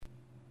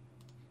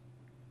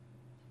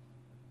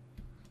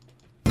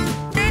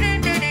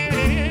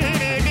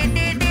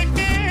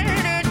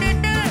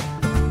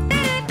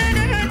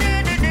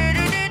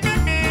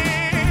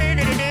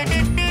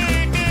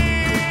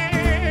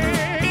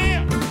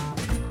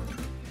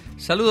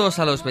Saludos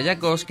a los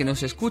bellacos que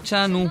nos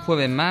escuchan un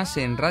jueves más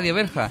en Radio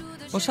Verja.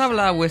 Os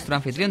habla vuestro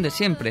anfitrión de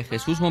siempre,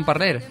 Jesús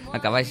Montparler.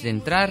 Acabáis de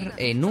entrar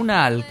en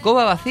una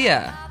alcoba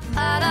vacía.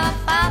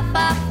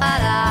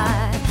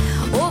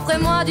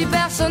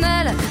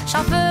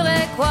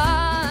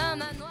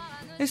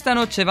 Esta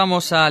noche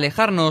vamos a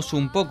alejarnos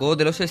un poco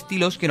de los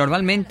estilos que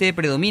normalmente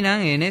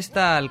predominan en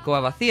esta alcoba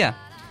vacía.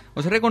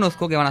 Os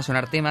reconozco que van a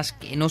sonar temas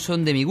que no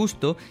son de mi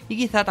gusto y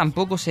quizá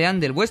tampoco sean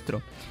del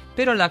vuestro,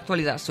 pero la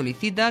actualidad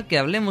solicita que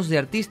hablemos de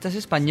artistas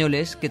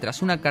españoles que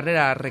tras una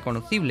carrera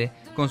reconocible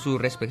con sus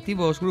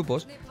respectivos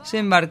grupos se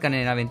embarcan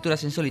en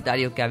aventuras en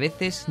solitario que a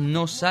veces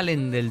no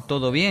salen del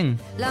todo bien.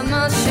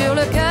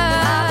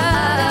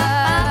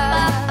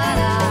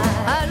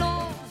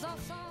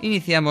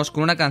 Iniciamos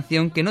con una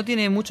canción que no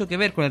tiene mucho que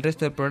ver con el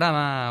resto del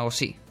programa, o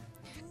sí.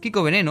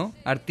 Kiko Veneno,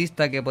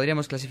 artista que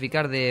podríamos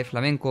clasificar de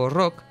flamenco o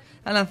rock,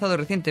 ha lanzado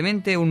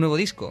recientemente un nuevo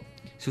disco.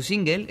 Su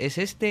single es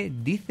este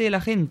Dice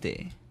la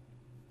gente.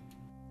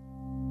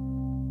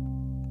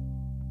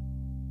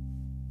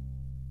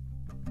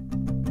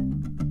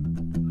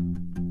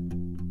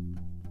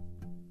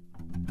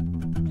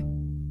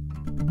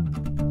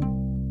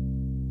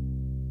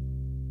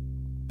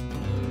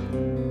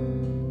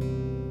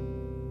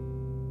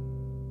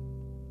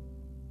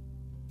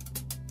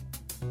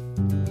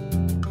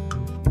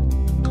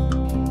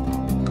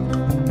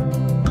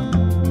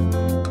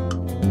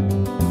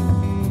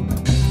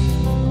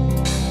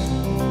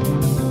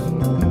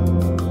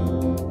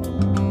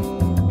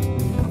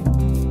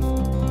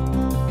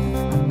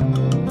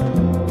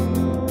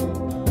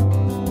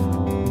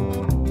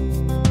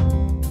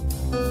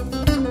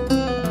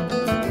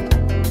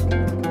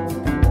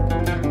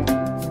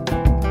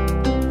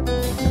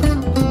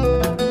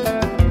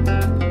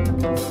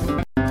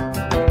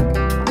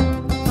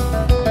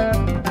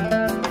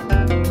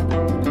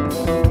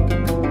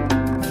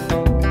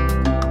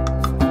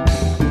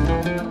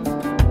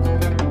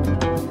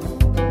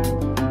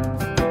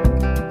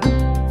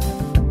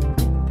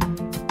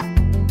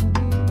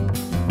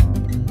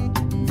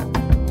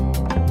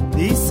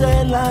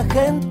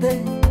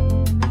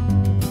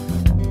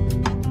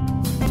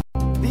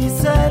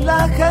 Dice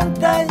la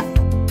gente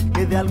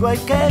que de algo hay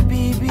que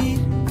vivir,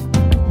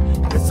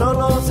 que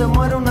solo se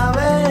muere una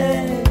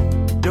vez.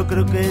 Yo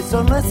creo que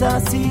eso no es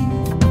así.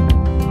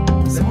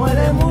 Se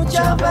muere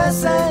muchas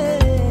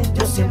veces,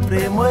 yo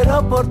siempre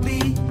muero por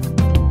ti.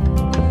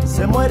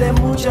 Se muere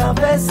muchas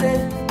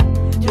veces,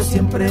 yo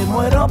siempre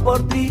muero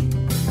por ti.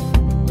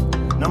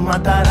 Nos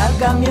matará el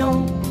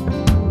camión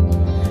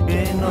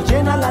que nos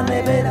llena la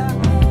nevera,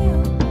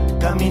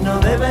 camino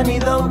de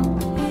Benidorm,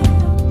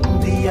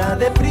 un día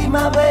de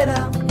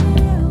primavera.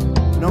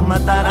 Nos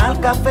matará el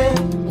café,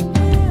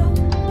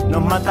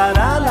 nos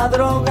matará la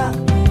droga,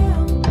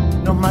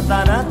 nos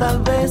matará tal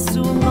vez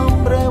un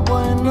hombre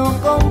bueno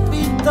con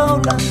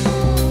pistola.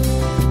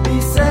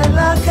 Dice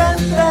la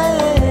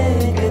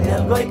gente que de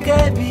algo hay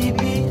que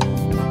vivir,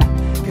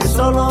 que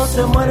solo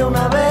se muere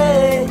una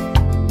vez.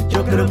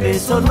 Yo creo que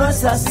eso no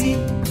es así.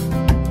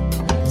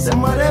 Se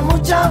muere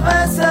muchas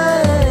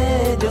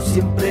veces, yo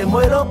siempre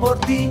muero por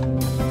ti.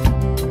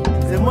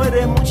 Se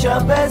muere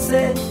muchas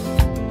veces,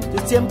 yo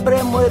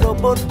siempre muero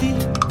por ti.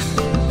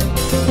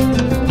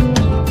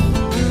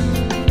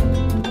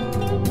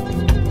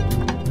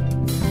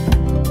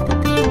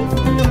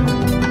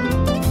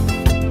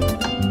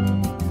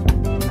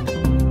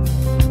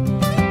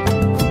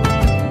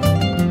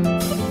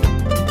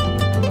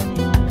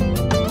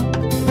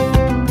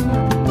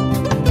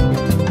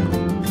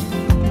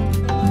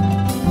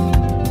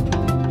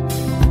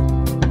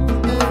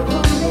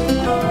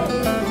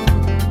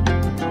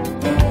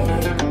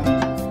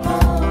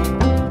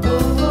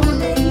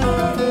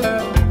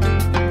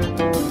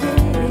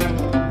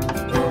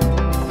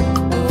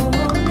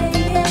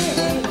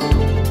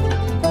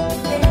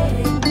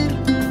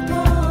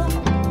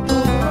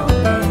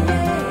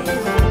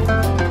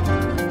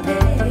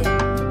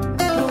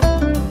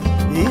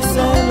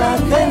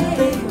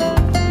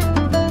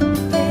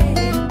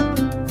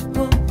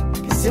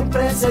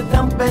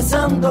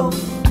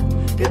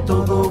 Que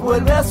todo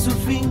vuelve a su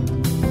fin,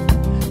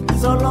 que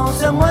solo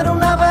se muere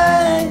una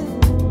vez.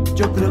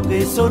 Yo creo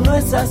que eso no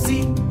es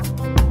así.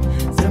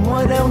 Se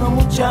muere uno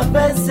muchas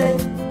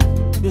veces,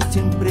 yo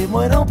siempre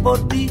muero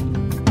por ti.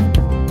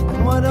 Se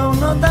muere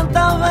uno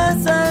tantas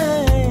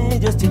veces,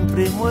 yo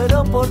siempre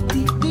muero por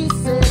ti.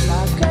 Dice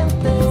la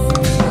gente.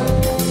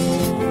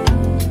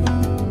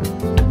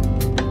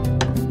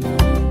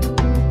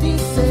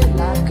 Dice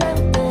la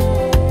gente.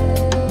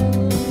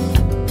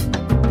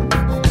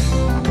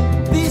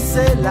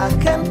 Dice la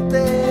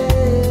gente.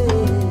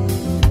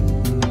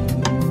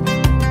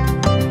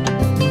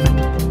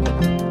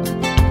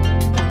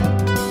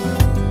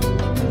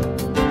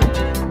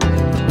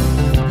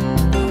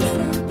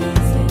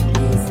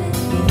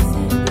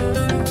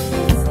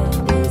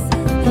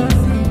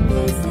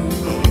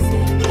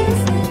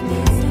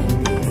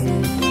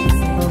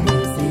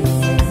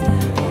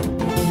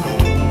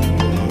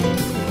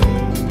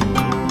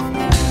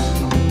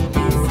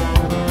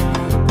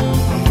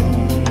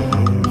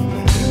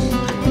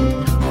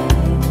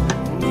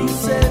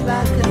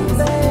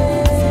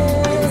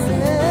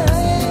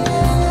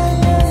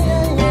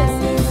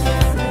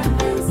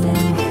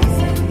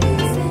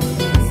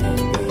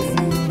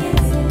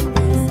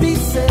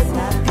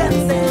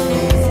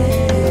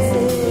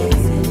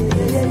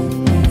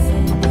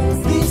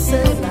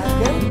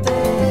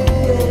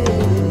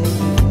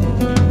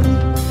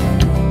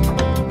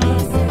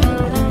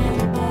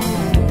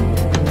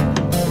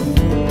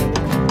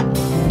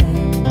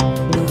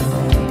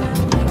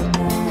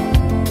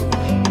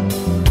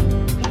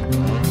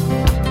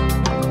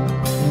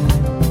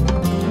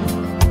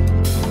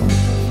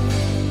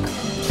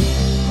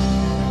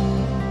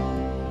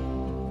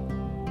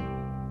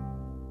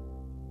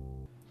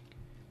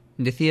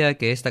 decía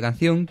que esta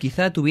canción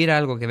quizá tuviera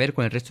algo que ver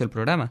con el resto del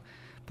programa,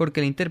 porque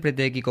el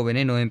intérprete Kiko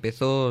Veneno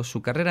empezó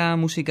su carrera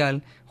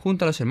musical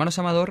junto a los hermanos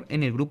Amador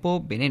en el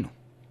grupo Veneno.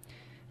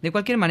 De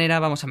cualquier manera,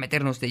 vamos a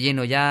meternos de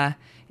lleno ya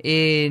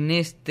en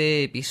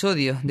este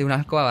episodio de Una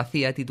alcoba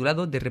vacía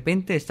titulado De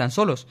repente están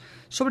solos,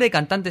 sobre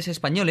cantantes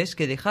españoles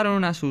que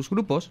dejaron a sus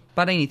grupos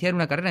para iniciar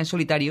una carrera en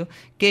solitario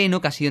que en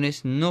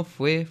ocasiones no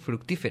fue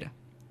fructífera.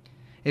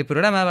 El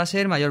programa va a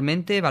ser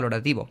mayormente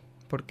valorativo,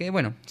 porque,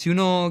 bueno, si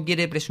uno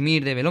quiere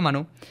presumir de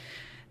melómano,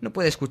 no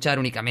puede escuchar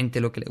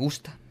únicamente lo que le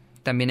gusta.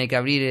 También hay que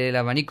abrir el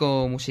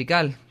abanico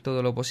musical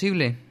todo lo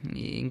posible,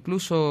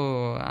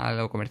 incluso a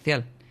lo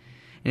comercial.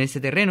 En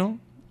este terreno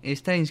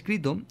está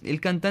inscrito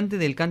el cantante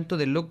del Canto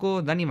del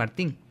Loco, Dani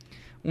Martín,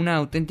 una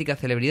auténtica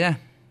celebridad,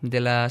 de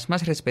las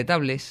más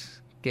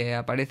respetables que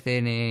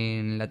aparecen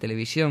en la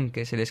televisión,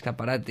 que es el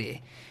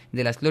escaparate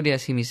de las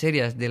glorias y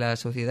miserias de la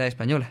sociedad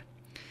española.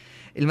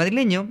 El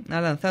madrileño ha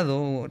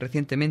lanzado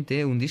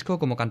recientemente un disco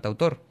como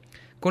cantautor,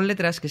 con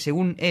letras que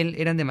según él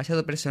eran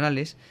demasiado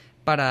personales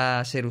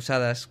para ser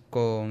usadas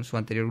con su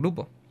anterior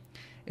grupo.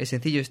 El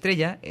sencillo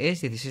estrella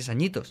es 16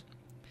 añitos.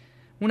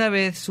 Una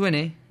vez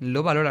suene,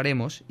 lo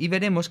valoraremos y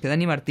veremos que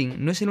Dani Martín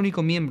no es el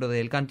único miembro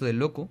del Canto del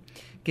Loco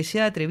que se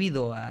ha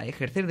atrevido a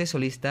ejercer de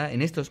solista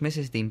en estos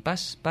meses de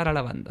impasse para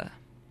la banda.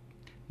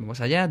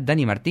 Vamos allá,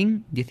 Dani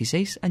Martín,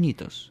 16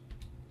 añitos.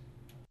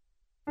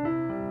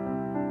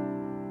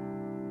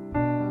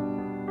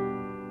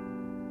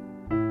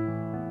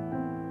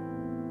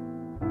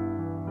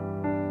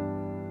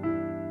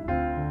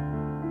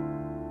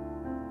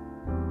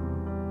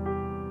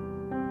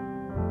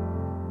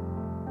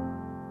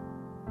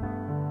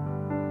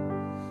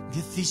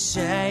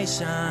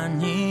 Dieciséis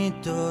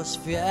añitos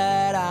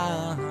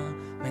fiera,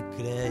 me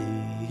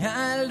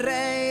creía el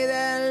rey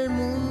del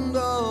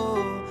mundo,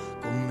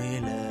 con mi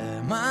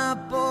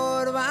lema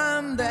por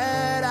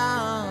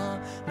bandera,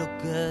 lo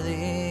que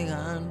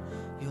digan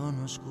yo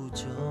no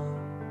escucho.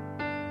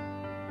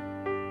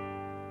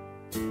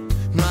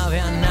 No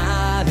había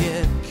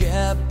nadie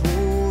que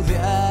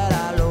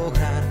pudiera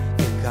lograr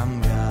que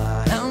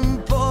cambiara un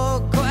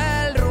poco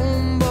el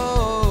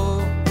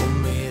rumbo,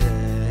 con mi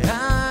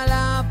idea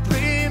la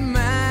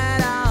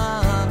primera,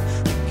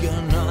 y que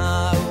no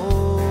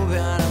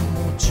hubiera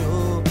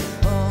mucho.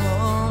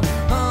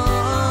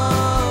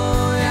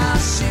 Y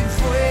así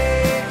fui,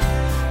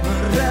 me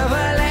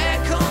rebelé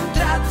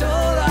contra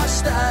todo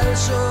hasta el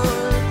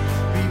sol,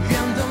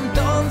 viviendo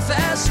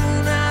entonces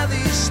una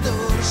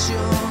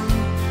distorsión.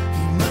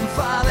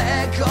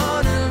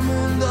 Con el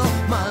mundo,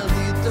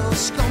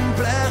 malditos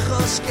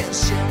complejos que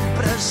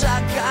siempre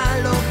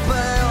sacan lo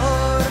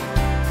peor.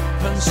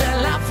 Pensé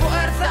en la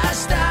fuerza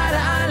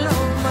estará lo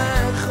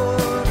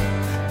mejor.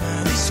 Me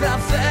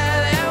disfracé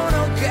de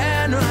uno que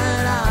no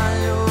era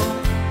yo,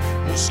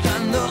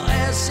 buscando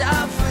esa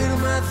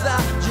firmeza.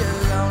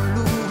 Llegué a un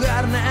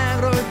lugar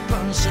negro y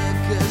pensé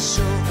que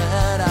eso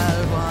era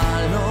el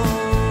valor.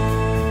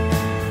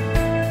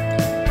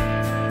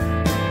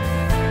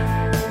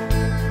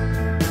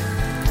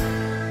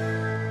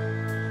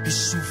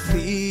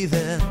 Sufrí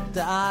de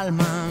tal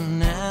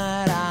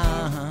manera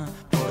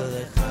por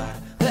dejar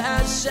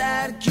de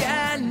ser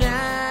quien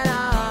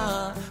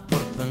era,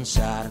 por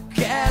pensar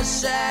que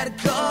ser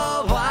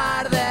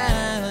cobarde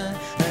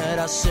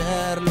era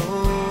ser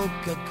lo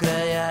que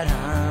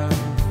creyeran.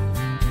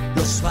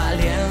 Los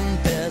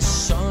valientes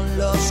son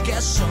los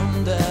que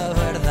son de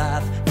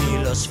verdad,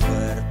 ni los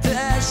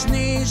fuertes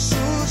ni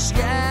sus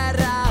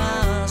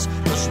guerras.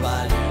 Los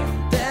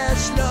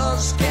valientes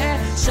los que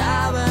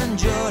saben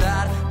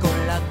llorar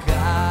con la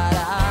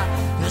cara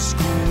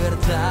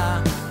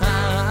descubierta.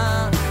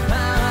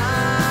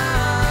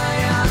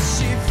 Y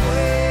así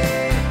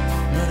fue,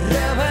 me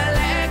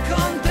rebelé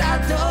contra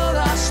todo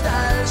hasta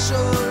el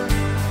sol,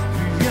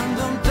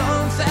 viviendo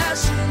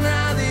entonces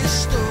una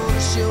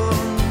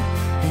distorsión.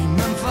 Y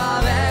me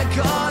enfadé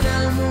con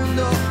el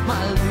mundo,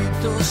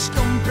 malditos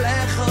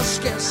complejos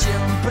que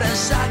siempre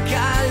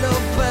sacan lo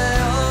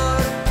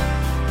peor.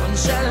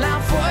 Pensé en la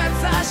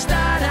fuerza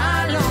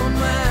estará lo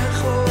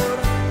mejor.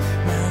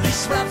 Me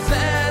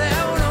disfracé de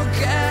uno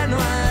que no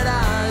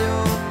era yo,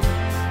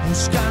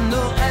 buscando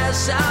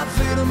esa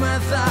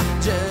firmeza.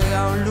 Llegué a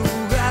un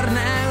lugar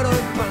negro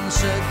y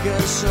pensé que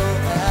eso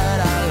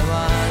era el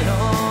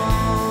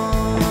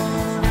valor.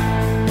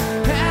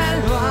 El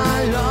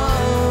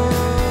valor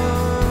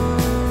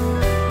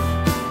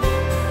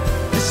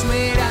es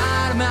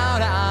mirarme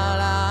ahora a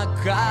la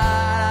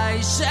cara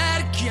y ser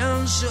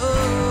quien soy.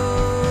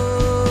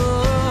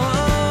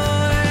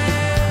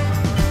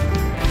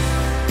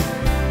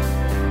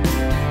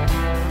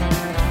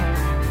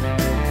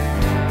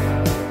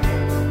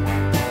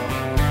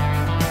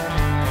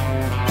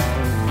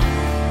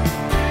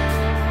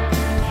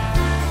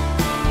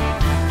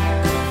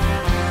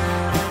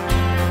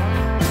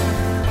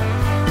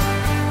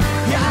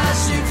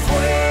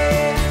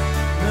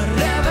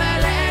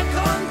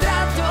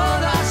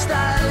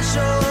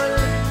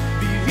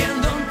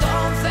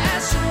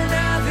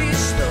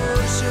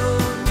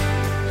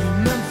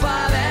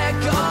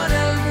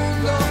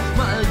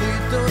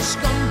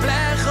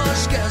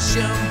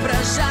 siempre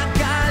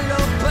sacan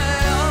lo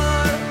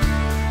peor.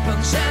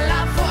 Pensé en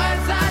la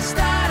fuerza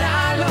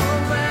estará lo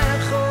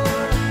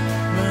mejor.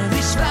 Me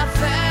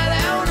disfracé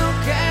de uno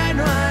que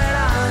no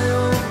era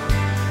yo,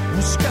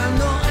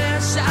 buscando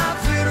esa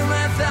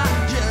firmeza.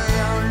 Llegué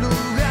a un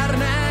lugar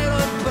negro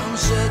y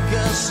pensé que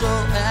eso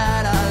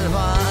era el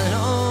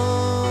valor.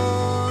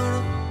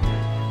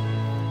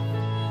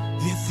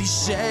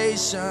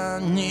 16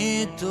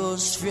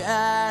 añitos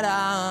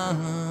fiera.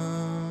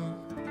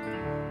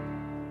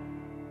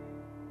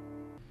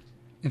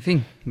 En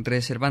fin,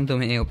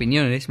 reservándome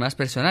opiniones más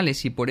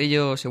personales y por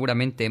ello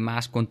seguramente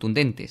más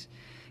contundentes.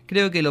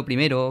 Creo que lo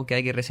primero que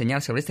hay que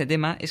reseñar sobre este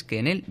tema es que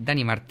en él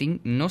Dani Martín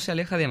no se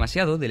aleja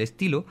demasiado del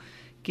estilo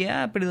que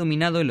ha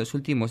predominado en los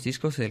últimos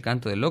discos del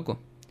Canto del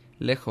Loco,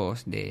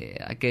 lejos de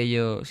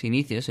aquellos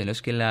inicios en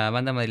los que la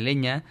banda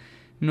madrileña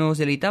nos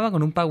deleitaba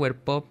con un power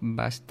pop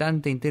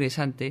bastante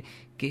interesante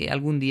que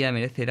algún día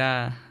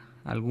merecerá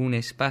algún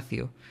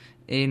espacio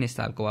en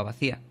esta alcoba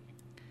vacía.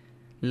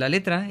 La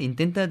letra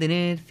intenta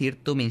tener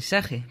cierto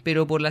mensaje,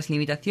 pero por las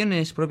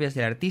limitaciones propias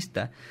del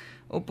artista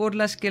o por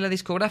las que la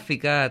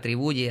discográfica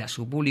atribuye a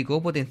su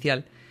público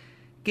potencial,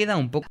 queda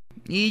un poco,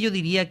 y yo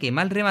diría que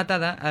mal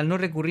rematada al no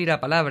recurrir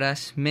a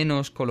palabras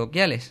menos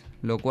coloquiales,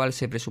 lo cual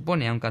se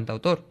presupone a un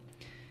cantautor.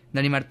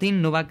 Dani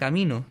Martín no va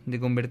camino de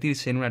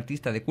convertirse en un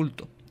artista de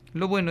culto.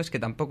 Lo bueno es que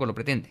tampoco lo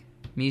pretende.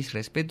 Mis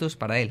respetos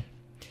para él.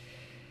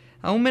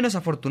 Aún menos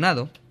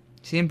afortunado,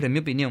 siempre en mi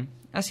opinión,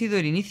 ha sido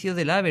el inicio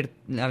de la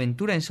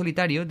aventura en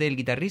solitario del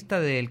guitarrista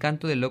del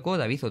Canto del Loco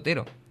David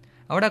Otero,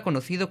 ahora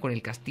conocido con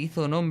el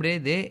castizo nombre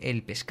de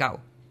El Pescao.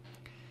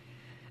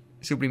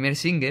 Su primer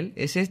single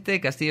es este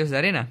Castillos de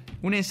Arena,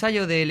 un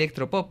ensayo de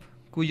electropop,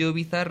 cuyo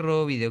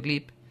bizarro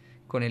videoclip,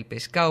 con el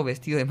pescado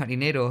vestido de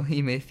marinero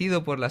y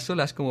mecido por las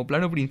olas como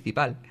plano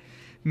principal,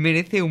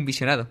 merece un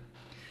visionado.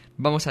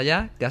 Vamos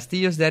allá,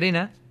 Castillos de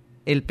Arena,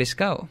 El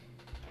Pescao.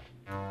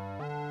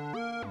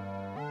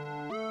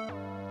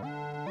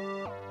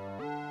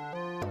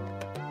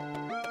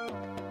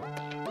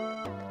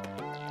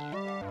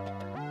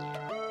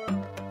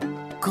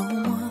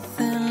 Como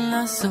hacen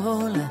las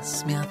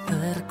olas, me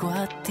acerco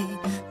a ti,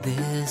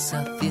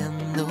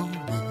 deshaciéndome.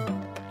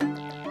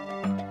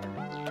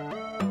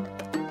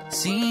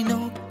 Si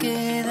no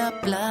queda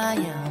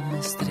playa, me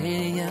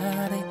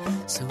estrellaré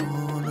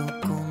solo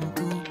con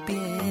tu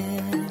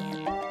piel.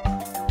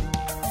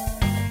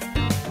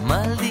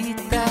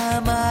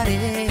 Maldita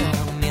marea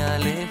me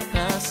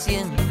aleja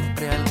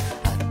siempre al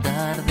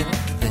atardecer.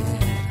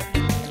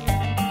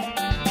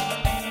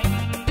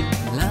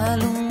 La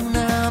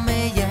luna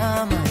me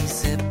llama y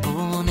se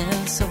pone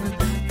el sol,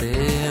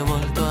 te he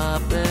vuelto a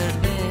perder.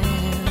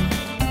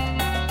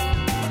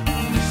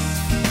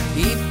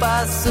 Y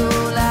paso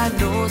la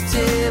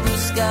noche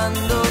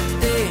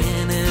buscándote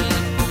en el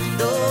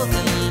fondo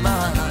del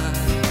mar.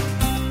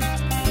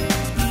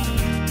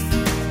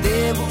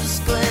 Te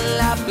busco en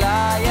la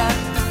playa,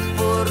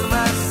 tu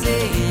forma sé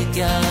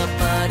que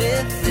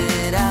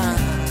aparecerá.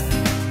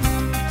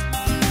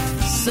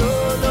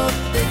 Solo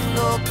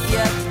tengo que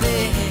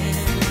hacer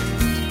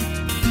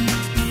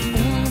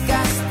un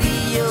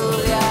castillo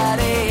de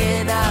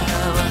arena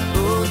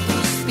bajo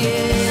tus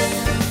pies.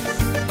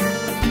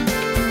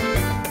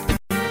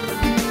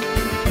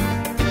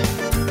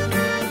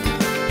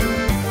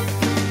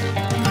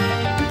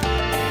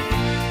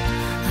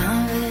 A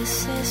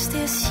veces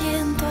te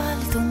siento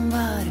al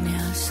tumbarme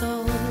al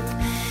sol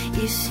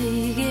y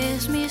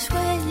sigues mis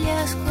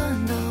huellas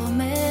cuando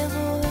me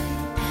voy.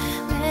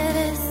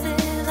 Merece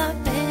la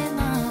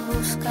pena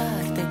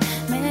buscarte,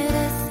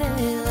 merece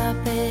la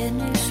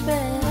pena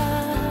esperar.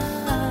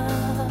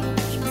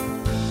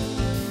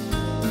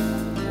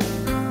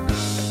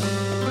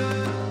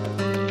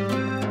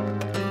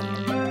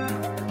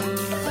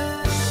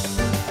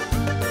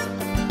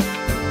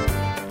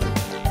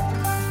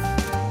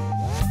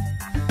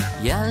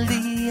 Y al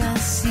día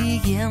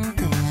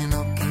siguiente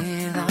no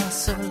queda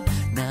sol,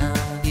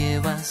 nadie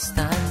va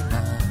hasta el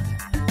mar.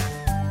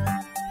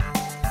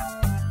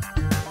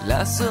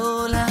 Las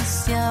olas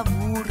se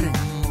aburren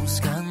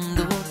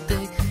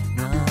buscándote,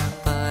 no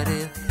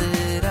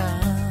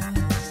aparecerás.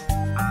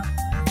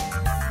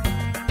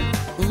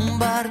 Un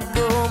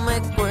barco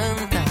me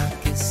cuenta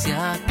que se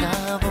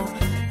acabó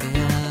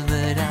el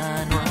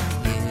verano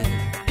ayer.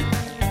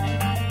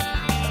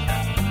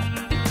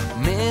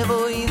 Me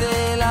voy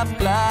de la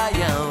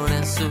playa,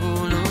 ahora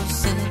solo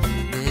sé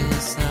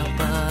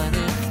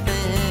desaparecer.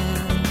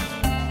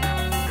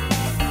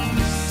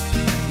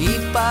 Y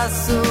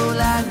paso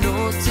la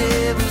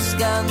noche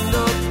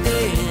buscándote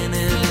en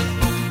el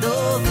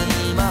fondo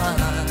del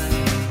mar.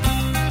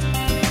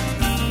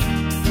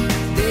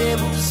 Te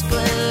busco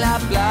en la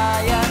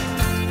playa,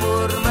 tu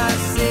forma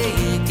sé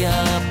que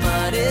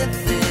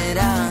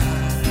aparecerá.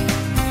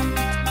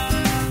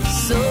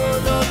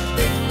 Solo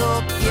tengo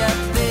que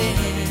hacer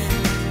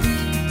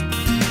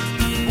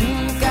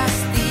un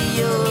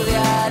castillo de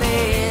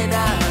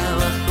arena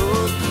bajo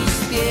tus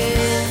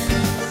pies.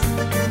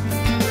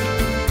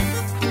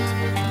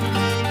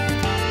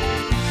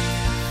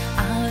 A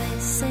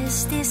veces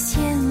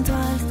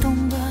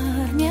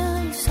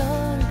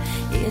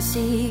que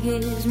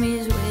sigues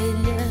mis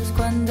huellas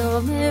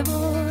cuando me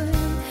voy.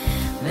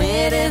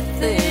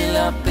 Merece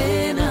la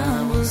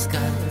pena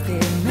buscarte,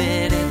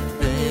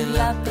 merece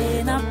la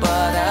pena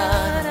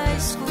parar a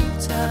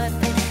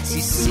escucharte.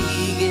 Si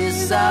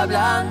sigues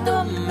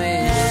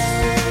hablándome,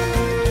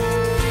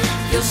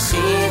 yo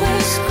sigo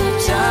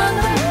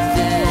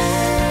escuchándote,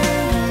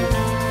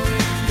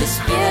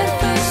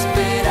 despierto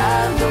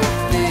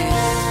esperándote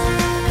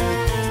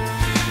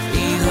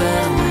y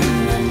duermo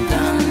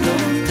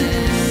inventándote.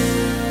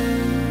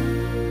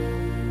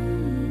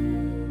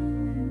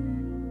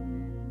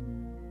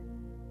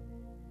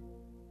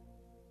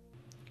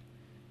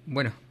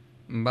 Bueno,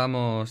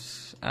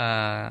 vamos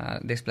a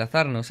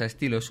desplazarnos a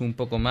estilos un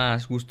poco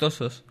más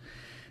gustosos,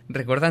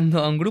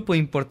 recordando a un grupo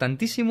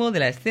importantísimo de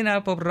la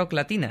escena pop rock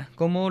latina,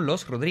 como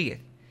Los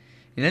Rodríguez.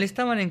 En él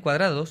estaban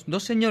encuadrados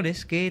dos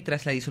señores que,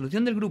 tras la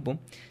disolución del grupo,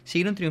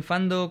 siguieron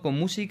triunfando con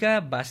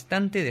música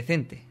bastante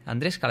decente,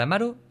 Andrés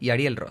Calamaro y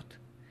Ariel Roth.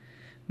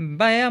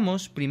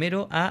 Veamos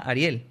primero a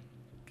Ariel,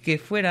 que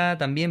fuera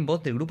también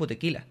voz del grupo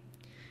Tequila.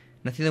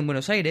 Nacido en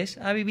Buenos Aires,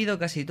 ha vivido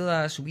casi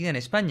toda su vida en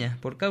España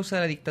por causa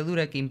de la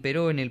dictadura que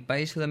imperó en el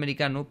país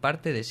sudamericano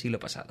parte del siglo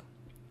pasado.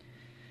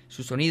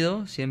 Su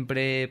sonido,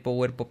 siempre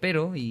power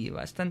popero y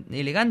bastante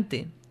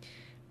elegante,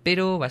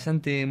 pero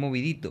bastante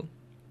movidito,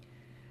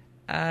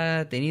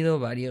 ha tenido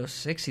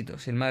varios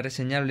éxitos. El más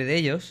reseñable de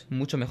ellos,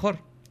 Mucho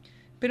Mejor,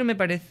 pero me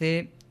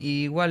parece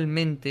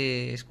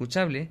igualmente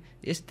escuchable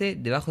este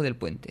Debajo del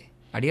Puente,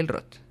 Ariel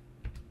Roth.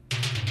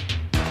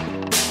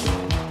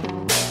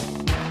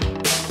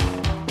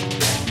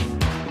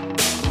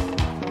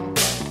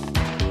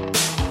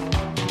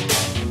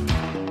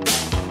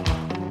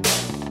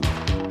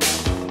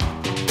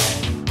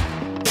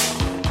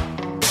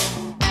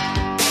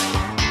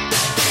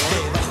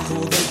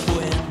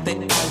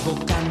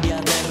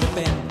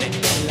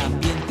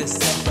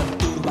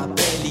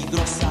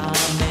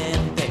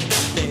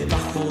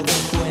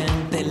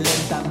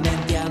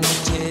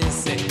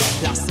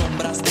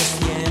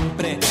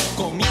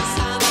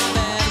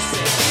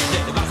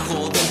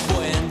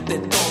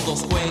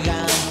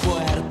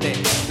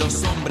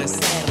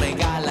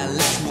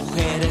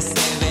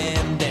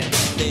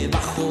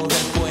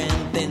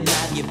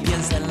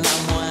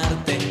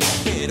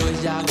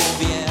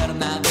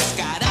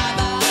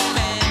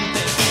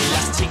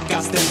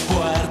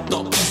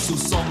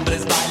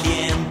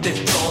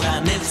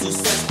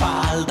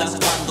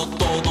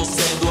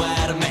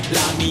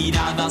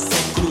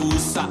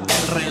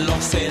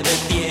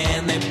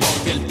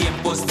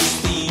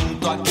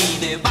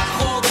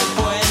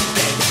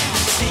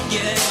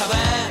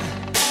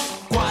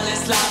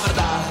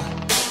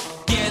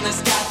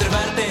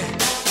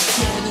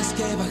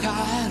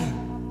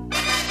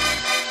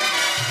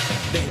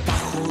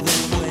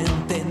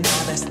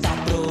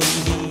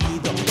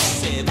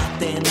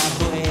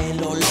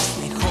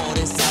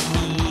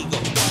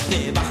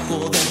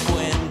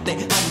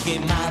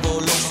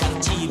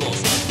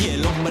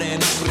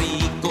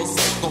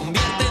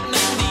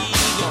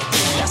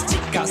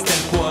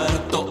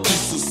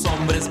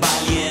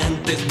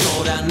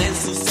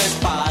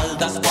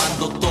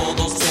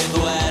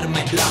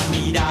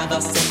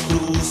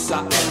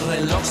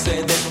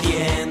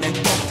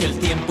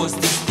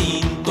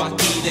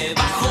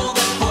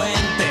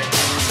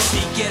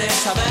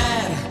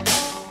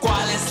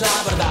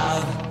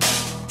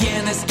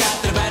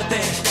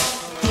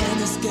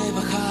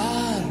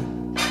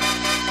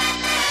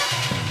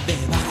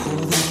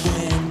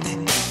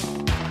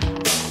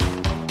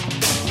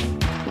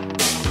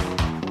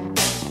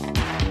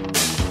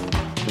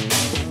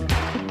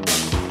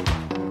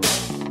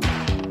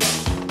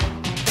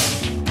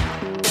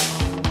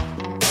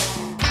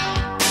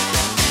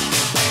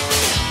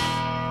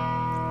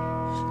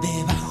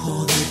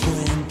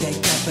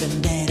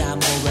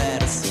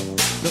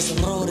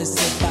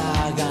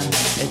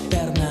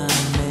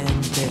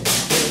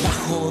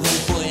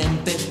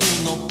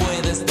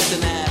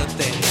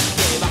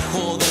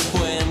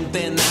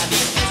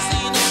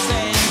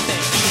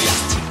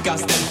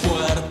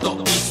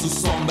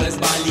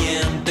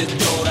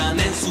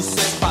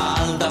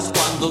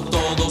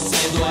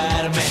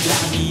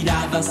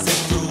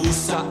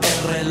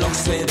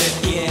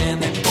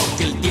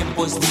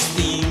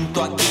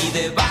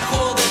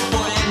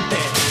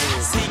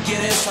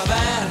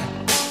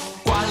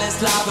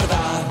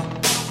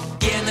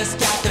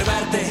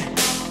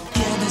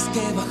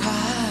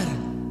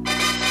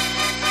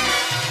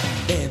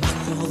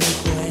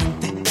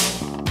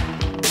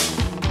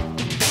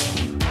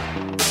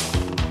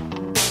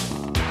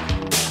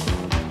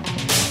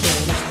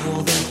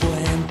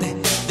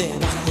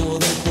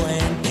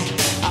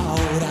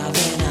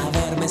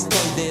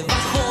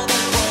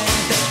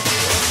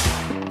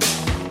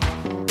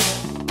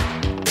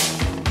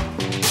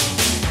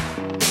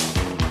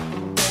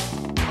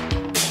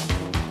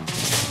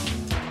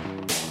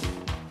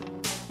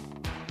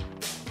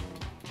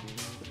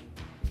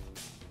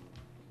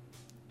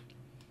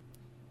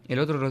 El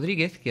otro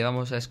Rodríguez que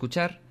vamos a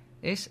escuchar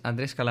es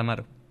Andrés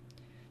Calamaro.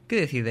 ¿Qué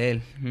decir de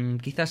él?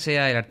 Quizás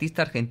sea el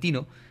artista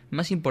argentino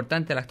más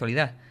importante de la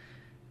actualidad.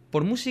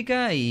 por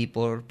música y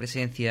por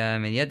presencia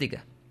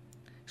mediática.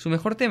 Su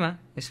mejor tema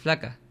es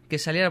Flaca, que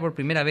saliera por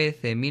primera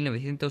vez en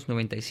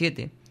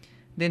 1997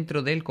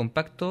 dentro del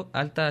compacto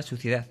Alta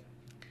Suciedad.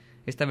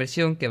 Esta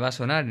versión que va a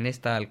sonar en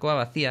esta alcoba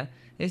vacía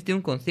es de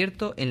un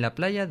concierto en la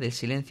playa del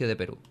Silencio de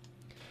Perú.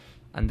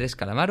 Andrés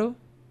Calamaro,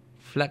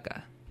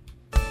 Flaca.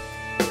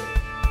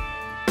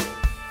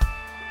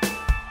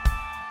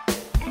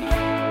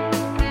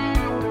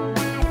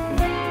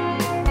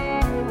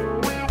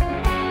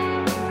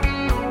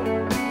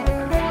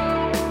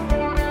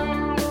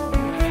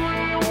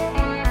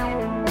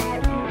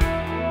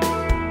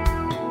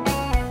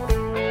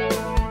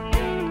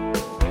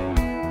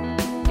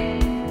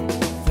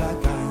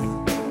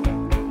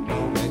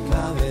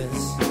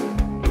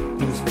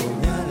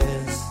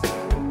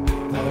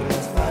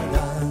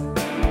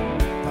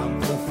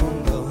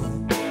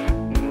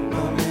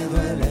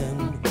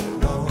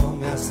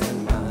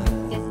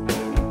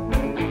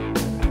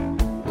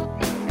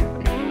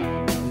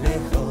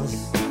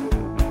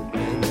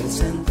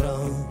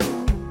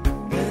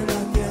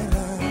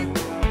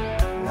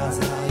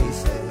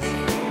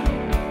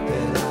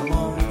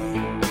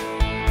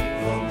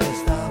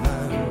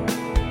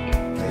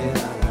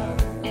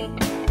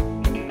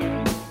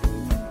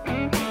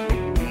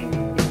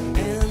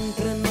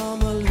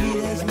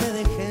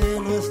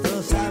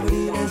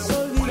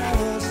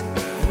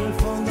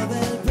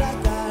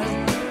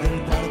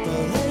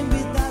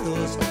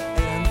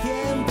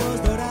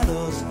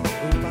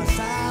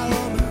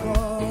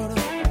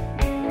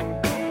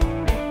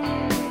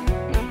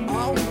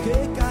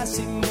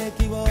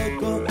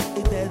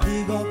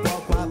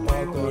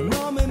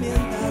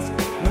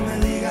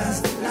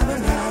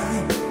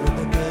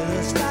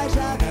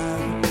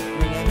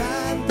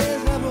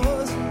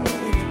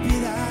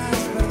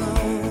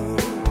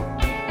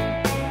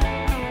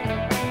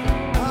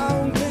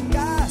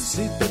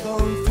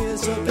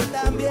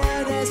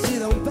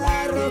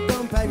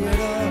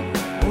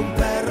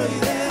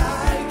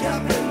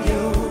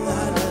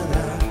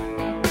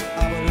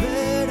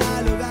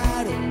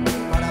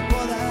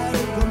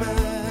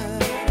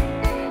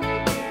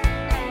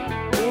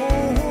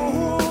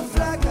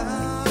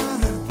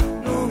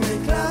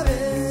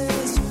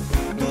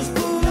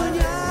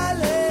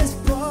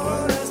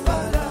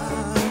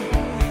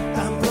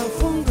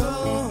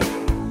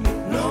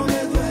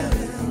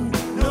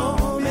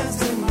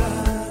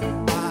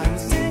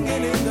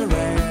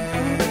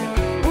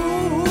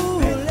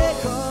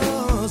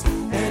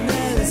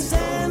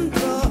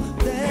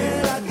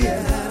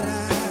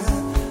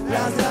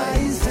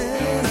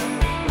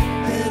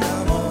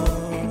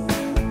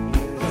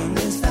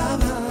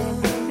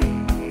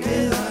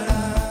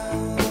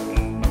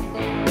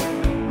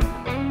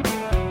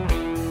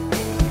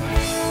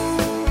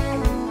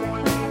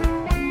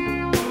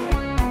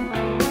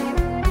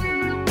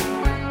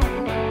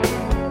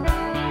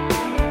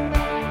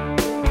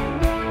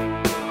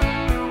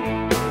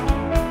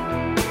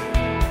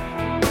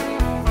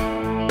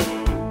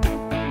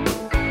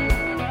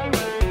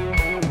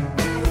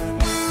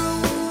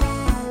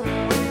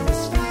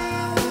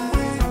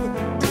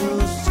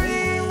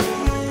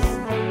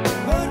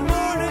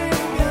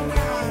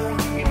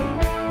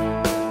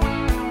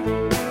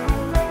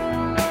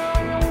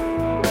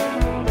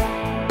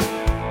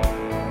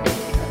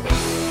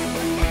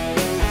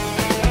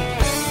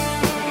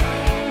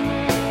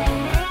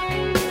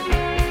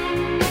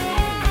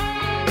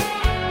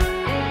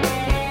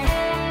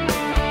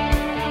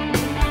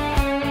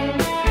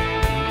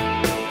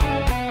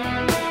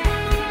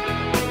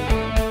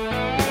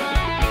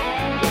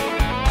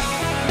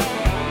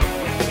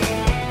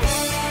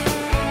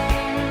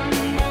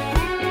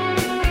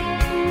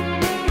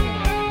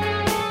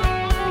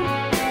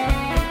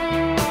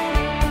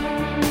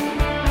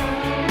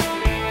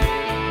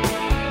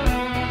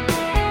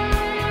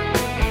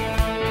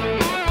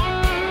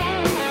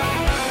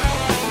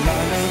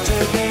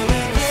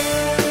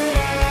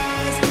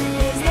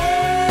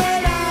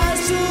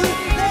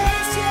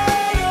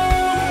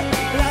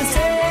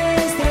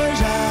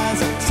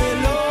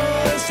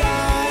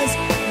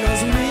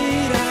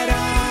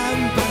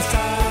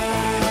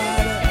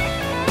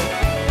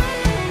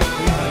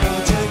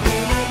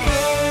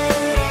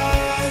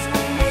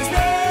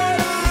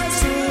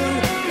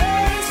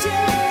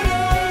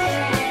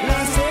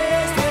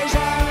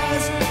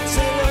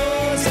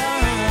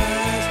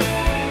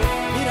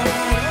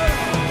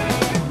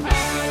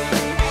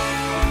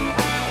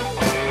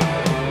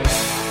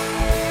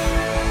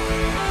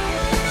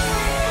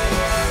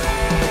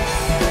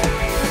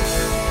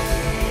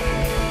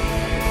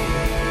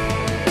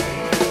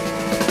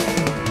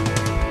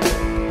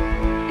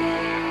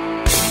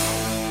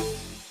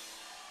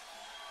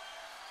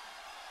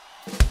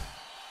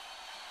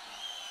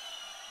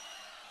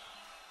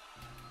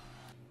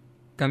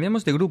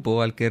 Cambiamos de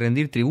grupo al que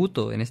rendir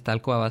tributo en esta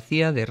alcoba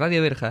vacía de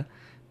Radio Verja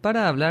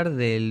para hablar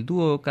del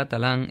dúo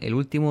catalán El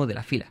Último de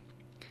la Fila.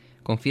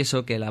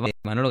 Confieso que la voz de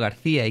Manolo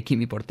García y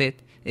Quimi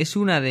Portet es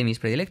una de mis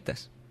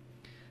predilectas.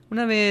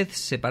 Una vez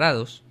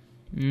separados,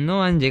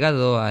 no han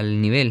llegado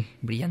al nivel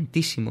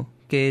brillantísimo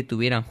que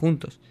tuvieran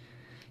juntos.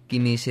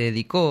 Quimi se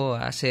dedicó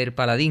a ser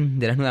paladín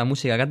de la nueva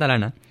música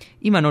catalana,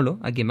 y Manolo,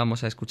 a quien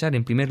vamos a escuchar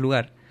en primer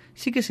lugar,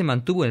 sí que se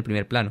mantuvo en el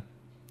primer plano.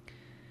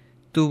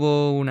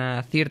 Tuvo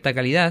una cierta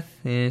calidad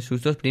en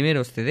sus 2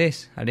 primeros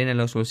CDs, Arena en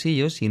los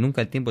bolsillos y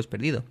Nunca el tiempo es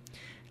perdido.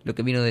 Lo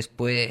que vino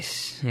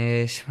después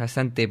es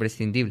bastante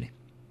prescindible,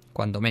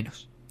 cuando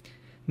menos.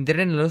 De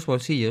Arena en los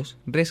bolsillos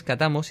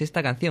rescatamos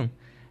esta canción,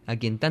 A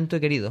quien tanto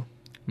he querido.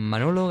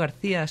 Manolo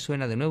García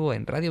suena de nuevo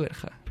en Radio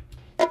Verja.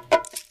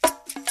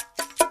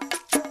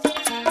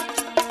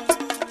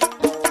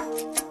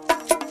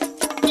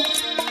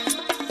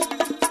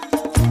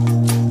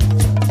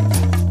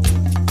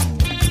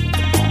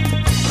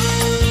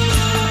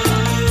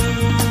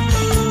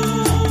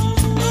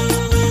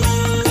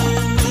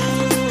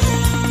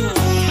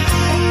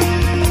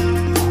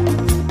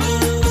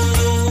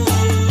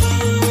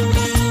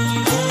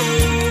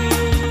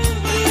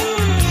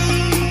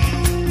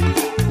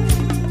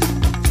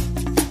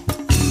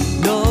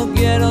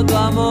 Tu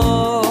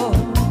amor,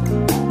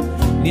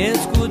 ni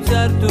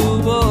escuchar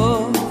tu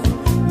voz,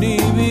 ni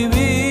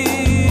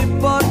vivir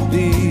por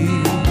ti.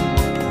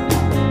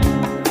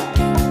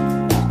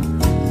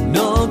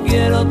 No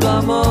quiero tu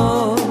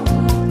amor,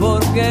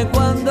 porque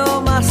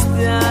cuando más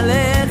te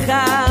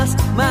alejas,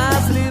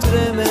 más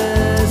libre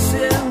me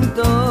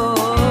siento.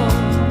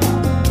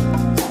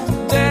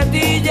 De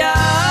ti ya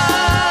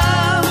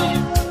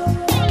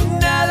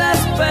nada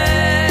espero.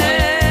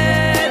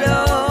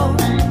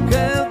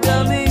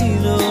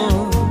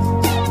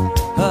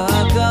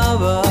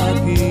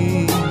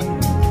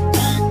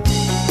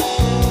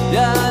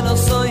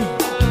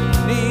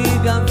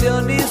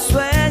 Ni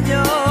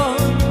sueño,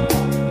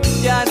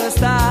 ya no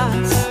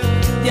estás,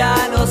 ya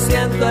no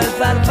siento el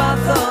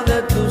zarpazo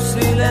de tu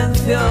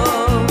silencio.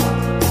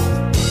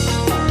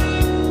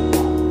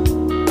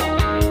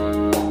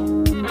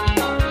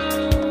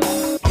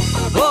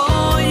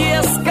 Hoy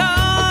es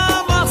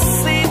como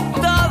si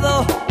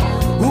todo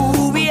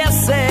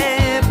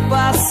hubiese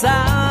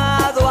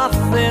pasado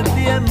hace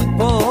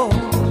tiempo.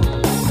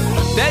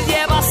 Te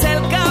llevas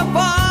el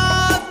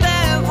capote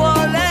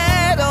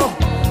bolero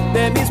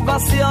de mis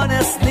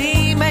pasiones,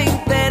 ni me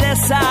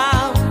interesa,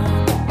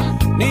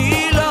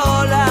 ni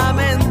lo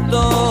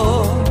lamento.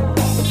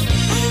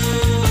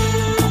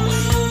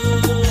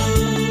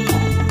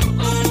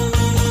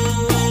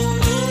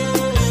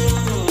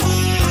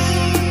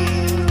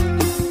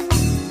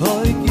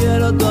 Hoy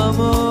quiero tu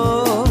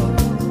amor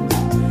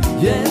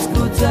y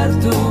escuchar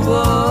tu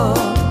voz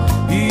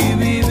y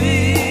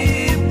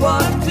vivir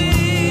por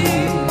ti.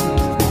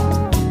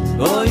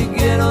 Hoy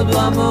quiero tu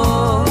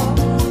amor,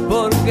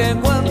 porque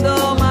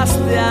cuando más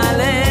te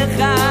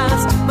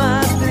alejas,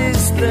 más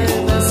triste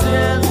me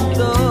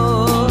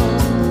siento.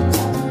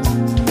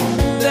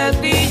 De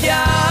ti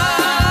ya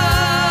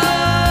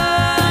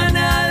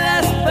nada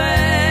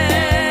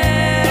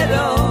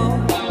espero,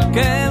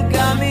 que el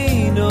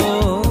camino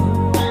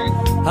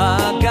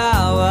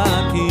acaba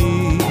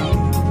aquí.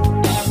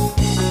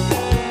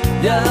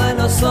 Ya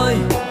no soy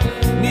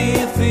ni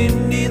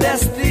fin ni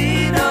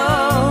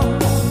destino,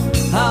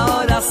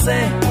 ahora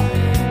sé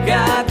que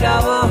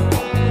acabó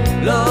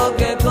lo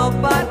que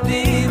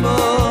compartimos.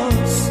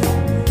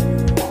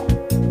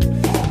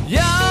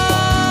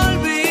 Ya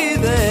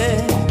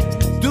olvidé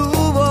tu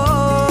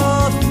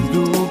voz,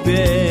 tu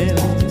piel,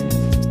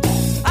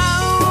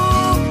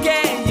 aunque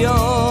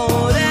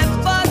llore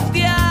por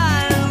ti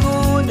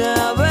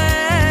alguna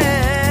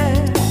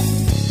vez.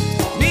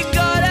 Mi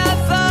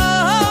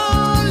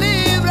corazón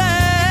libre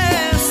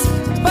es,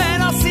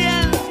 pero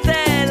siente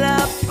la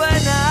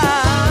pena.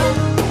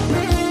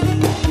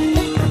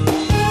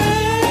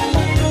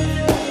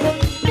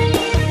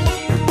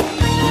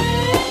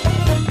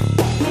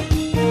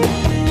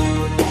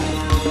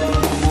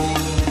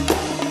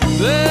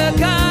 De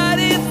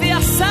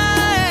caricias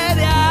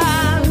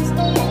aéreas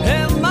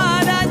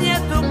enmarañé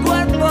tu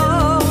cuerpo,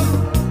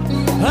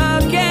 a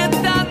quien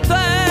tanto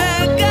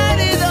he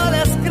querido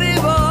le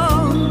escribo.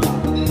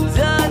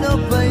 Ya no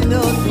peino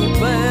tu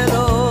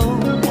pelo,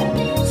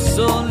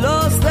 son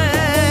los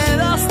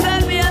dedos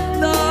del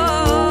viento.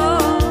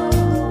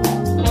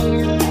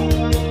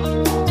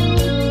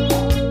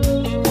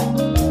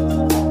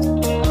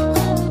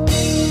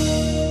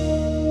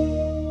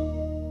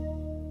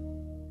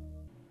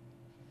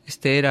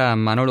 Este era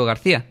Manolo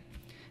García.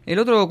 El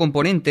otro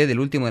componente del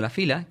último de la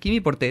fila, Quimi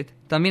Portet,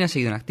 también ha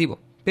seguido en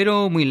activo,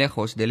 pero muy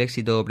lejos del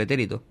éxito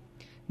pretérito.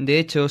 De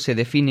hecho, se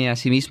define a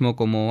sí mismo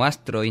como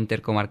astro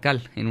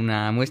intercomarcal, en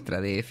una muestra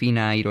de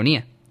fina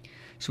ironía.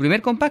 Su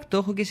primer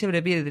compacto, Hockey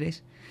sobre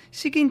piedras,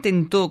 sí que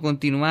intentó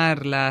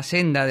continuar la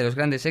senda de los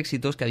grandes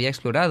éxitos que había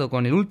explorado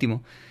con el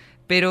último,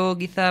 pero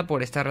quizá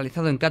por estar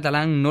realizado en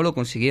catalán no lo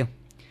consiguió.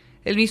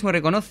 Él mismo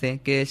reconoce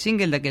que el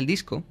single de aquel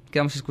disco, que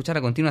vamos a escuchar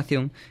a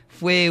continuación,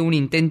 fue un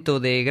intento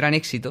de gran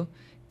éxito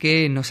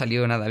que no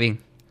salió nada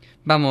bien.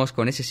 Vamos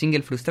con ese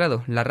single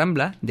frustrado, La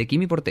Rambla, de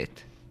Quimi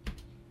Portet.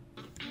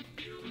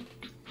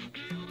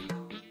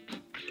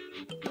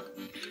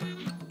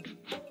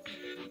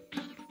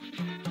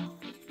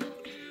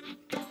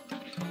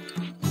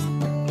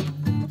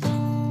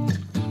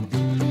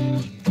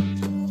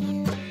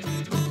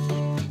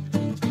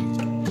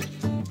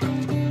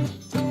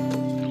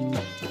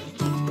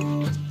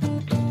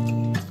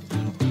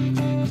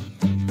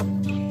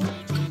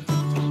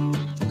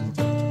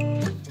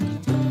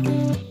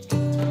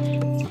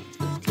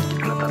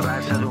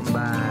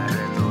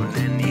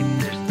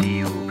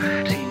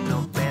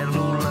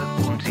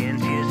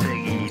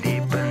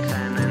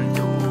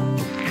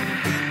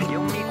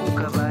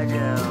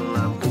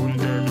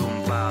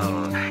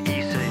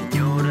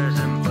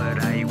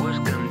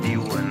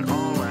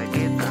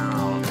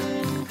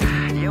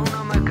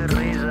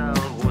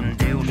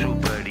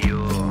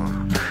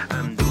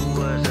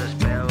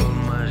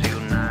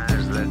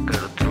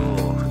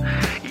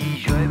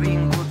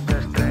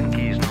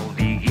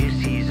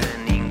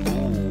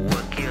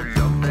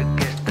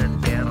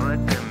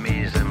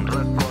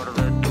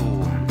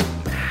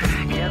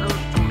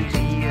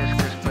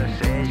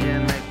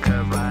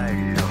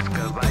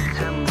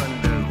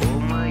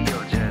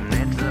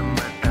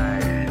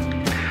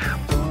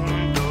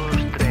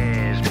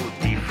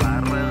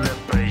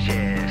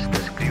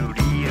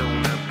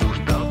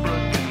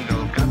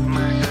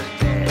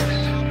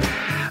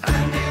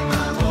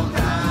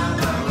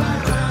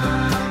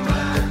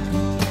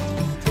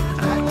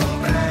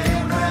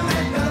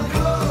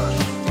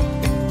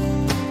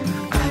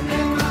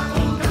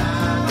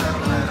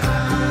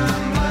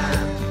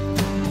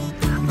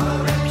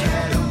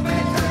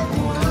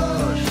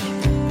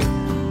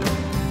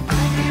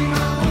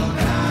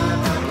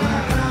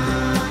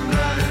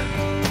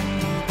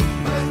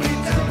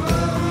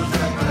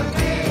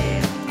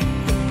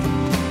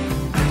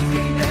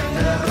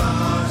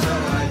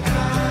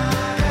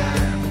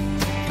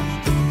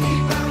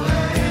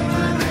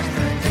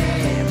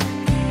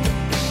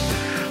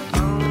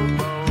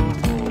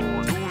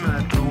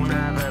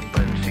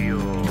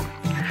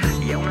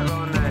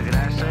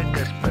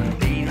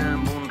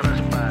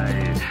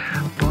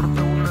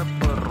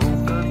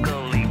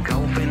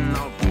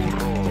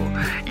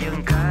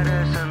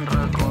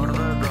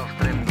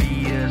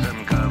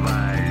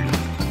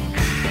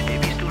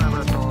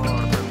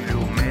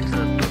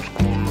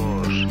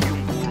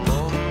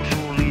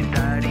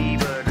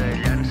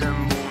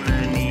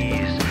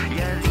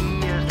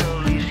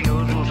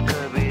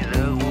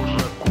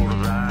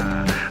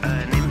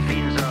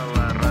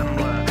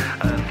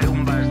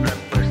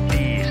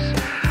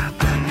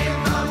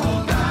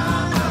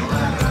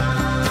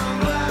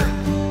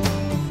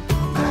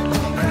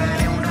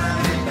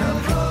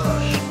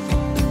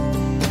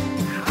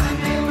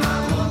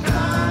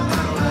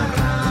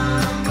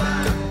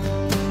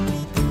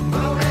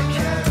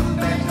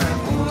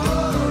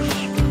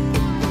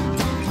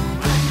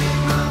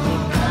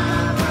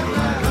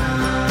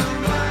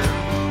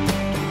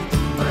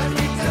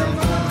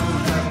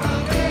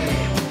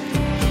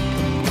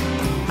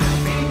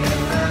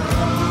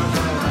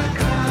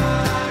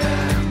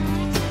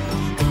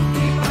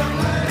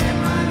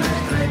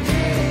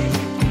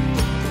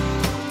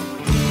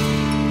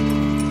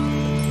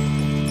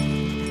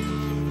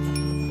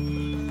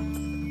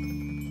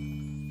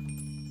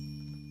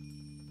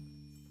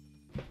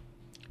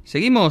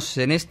 Seguimos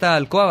en esta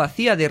alcoba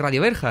vacía de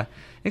Radio Verja,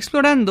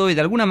 explorando y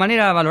de alguna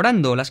manera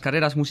valorando las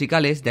carreras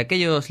musicales de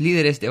aquellos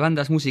líderes de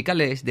bandas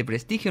musicales de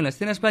prestigio en la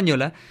escena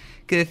española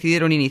que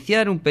decidieron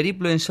iniciar un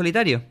periplo en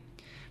solitario.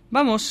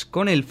 Vamos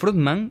con el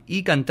frontman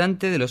y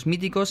cantante de los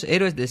míticos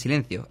Héroes del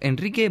Silencio,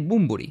 Enrique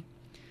Bunbury.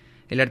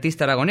 El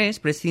artista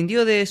aragonés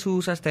prescindió de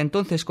sus hasta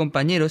entonces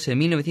compañeros en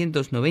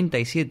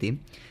 1997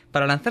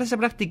 para lanzarse a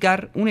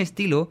practicar un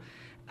estilo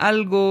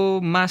algo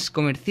más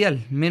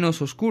comercial,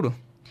 menos oscuro.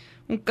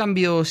 Un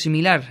cambio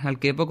similar al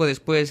que poco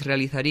después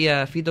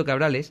realizaría Fito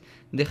Cabrales,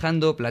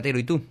 dejando Platero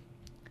y tú.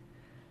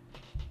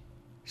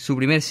 Su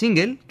primer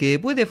single, que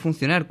puede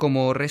funcionar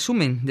como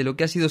resumen de lo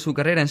que ha sido su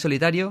carrera en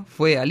solitario,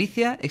 fue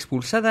Alicia,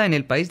 expulsada en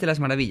el País de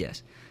las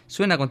Maravillas.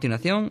 Suena a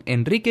continuación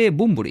Enrique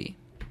Bunbury.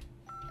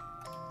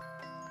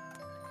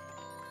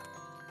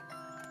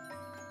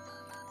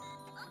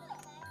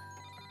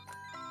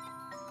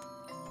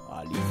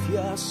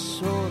 Alicia,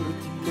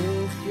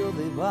 sortilegio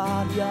de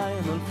Valia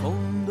en el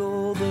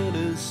fondo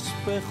del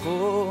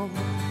espejo.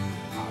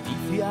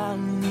 Alicia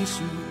ni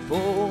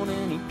supone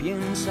ni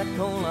piensa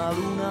con la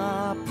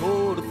luna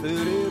por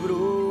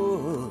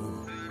cerebro.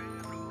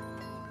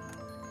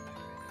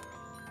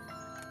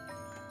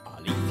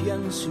 Alicia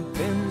en su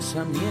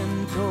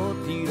pensamiento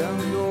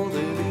tirando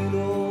del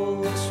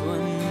hilo de su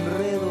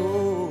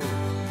enredo.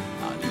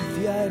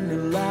 Alicia en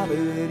el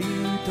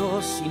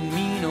laberinto sin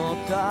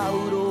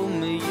minotauro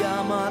me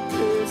llama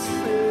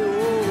Teseo.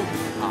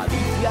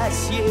 Alicia es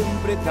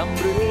siempre tan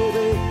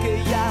breve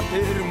que ya ha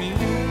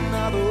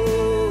terminado.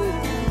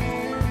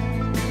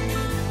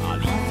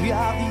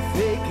 Alicia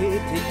dice que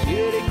te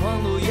quiere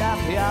cuando ya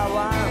te ha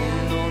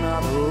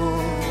abandonado.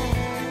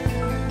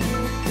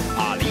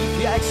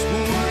 Alicia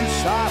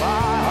expulsada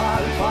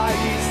al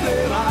país de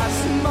las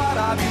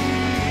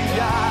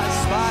maravillas.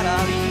 Para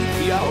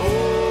Alicia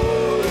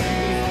hoy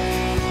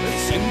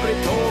siempre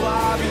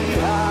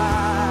todavía.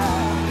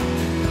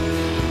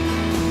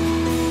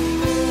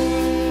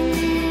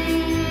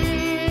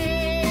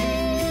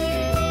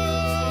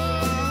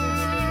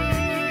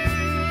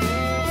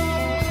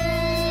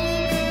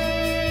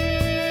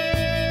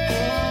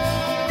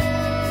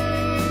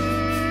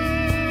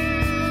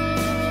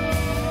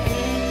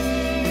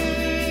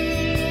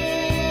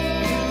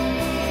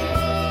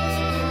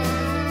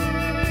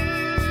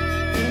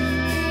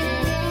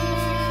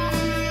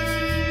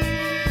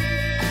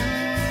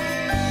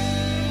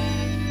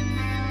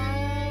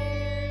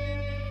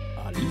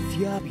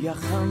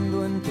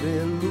 Viajando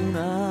entre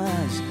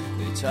lunas,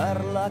 de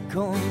charla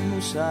con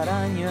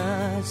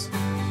musarañas.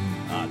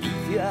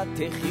 Alicia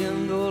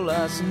tejiendo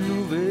las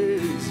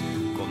nubes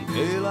con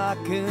tela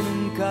que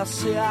nunca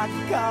se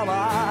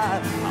acaba.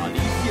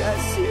 Alicia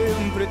es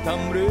siempre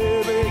tan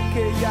breve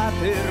que ya ha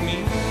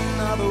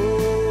terminado.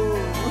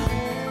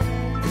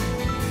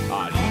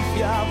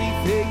 Alicia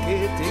dice que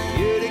te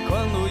quiere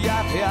cuando ya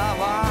te ha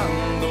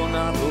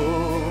abandonado.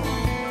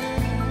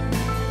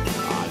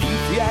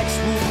 Alicia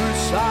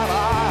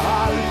expulsada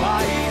al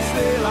país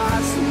de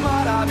las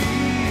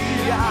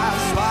maravillas.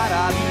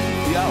 Para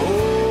Alicia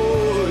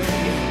hoy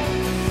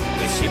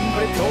de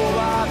siempre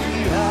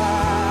todavía.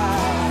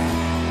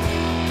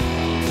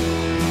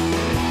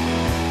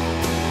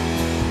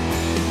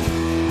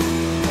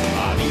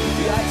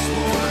 Alicia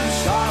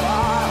expulsada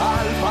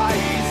al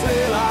país de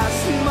las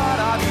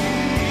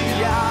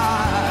maravillas.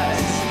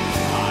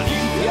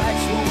 Alicia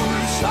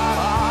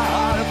expulsada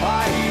al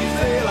país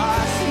de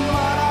las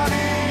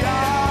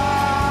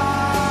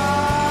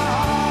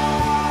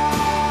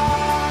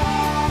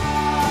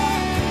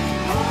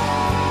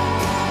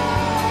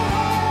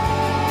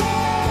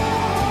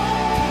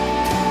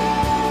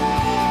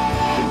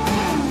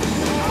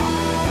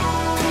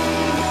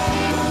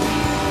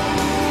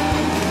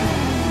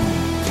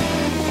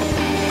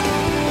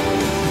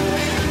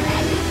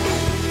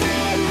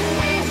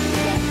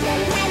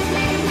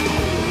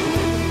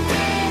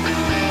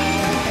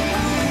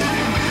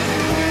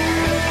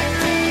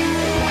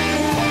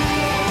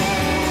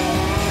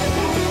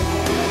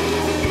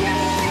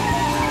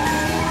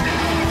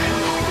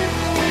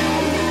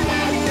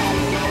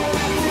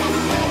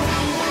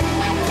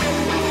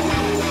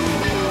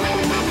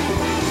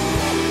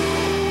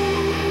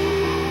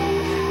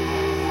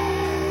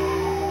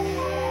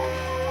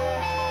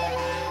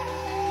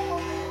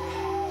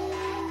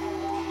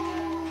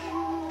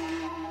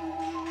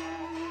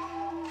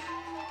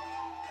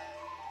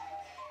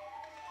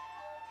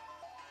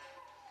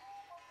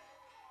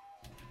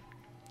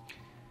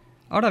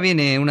Ahora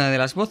viene una de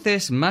las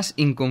voces más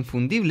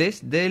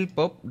inconfundibles del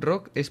pop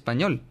rock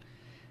español,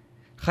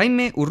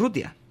 Jaime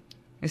Urrutia.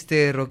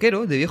 Este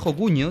rockero de viejo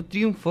cuño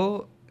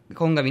triunfó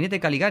con Gabinete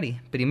Caligari,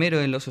 primero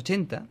en los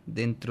 80,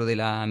 dentro de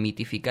la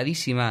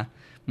mitificadísima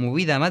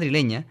movida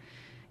madrileña,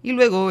 y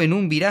luego en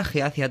un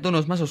viraje hacia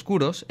tonos más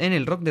oscuros en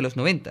el rock de los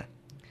 90.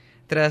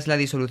 Tras la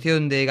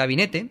disolución de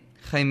Gabinete,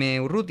 Jaime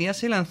Urrutia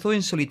se lanzó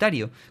en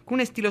solitario, con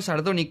un estilo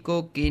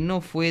sardónico que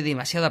no fue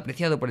demasiado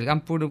apreciado por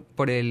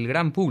el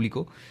gran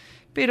público,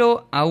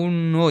 pero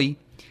aún hoy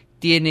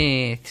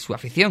tiene su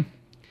afición.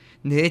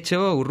 De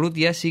hecho,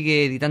 Urrutia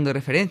sigue editando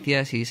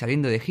referencias y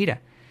saliendo de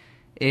gira.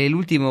 el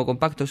último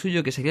compacto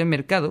suyo que salió al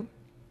mercado,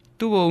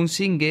 tuvo un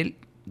single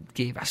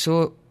que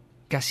pasó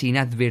casi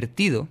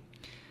inadvertido,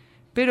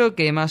 pero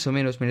que más o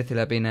menos merece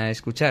la pena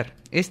escuchar.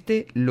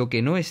 Lo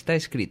que no está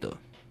escrito.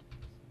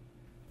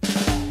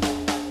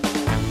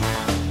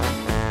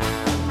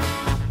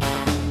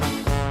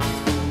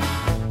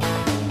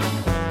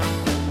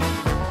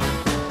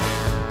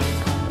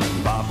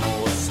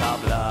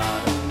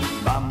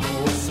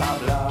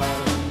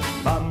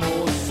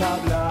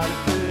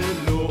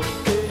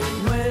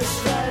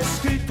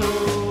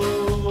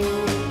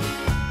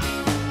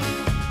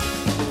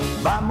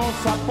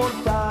 A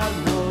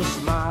portarnos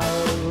mal,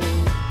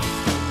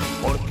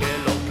 porque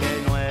lo que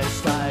no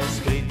está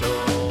escrito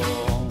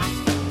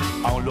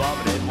aún lo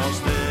habremos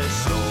de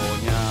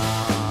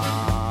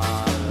soñar.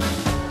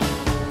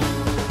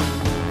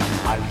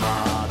 Alma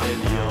de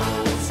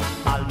Dios,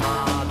 alma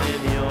de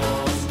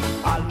Dios,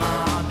 alma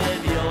de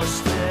Dios,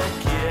 te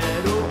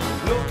quiero,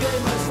 lo que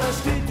no está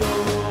escrito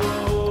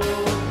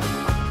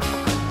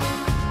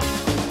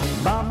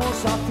vamos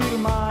a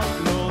firmar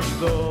los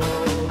dos.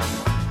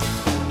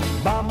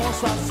 Vamos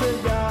a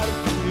sellar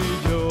tú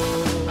y yo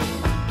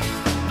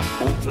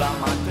un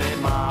flamante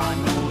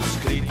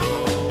manuscrito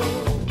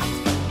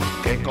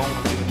que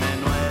confirme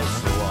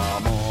nuestro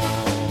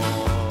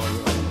amor.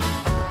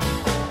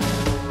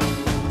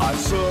 Al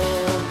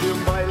son de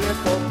un baile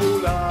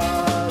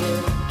popular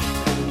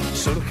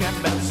surgen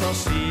versos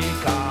y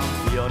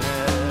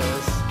canciones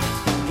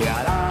que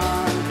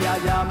harán que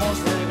hayamos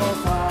de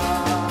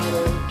gozar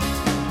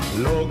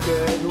lo que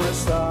no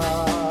está.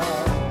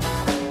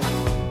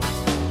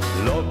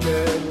 Lo que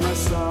no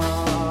está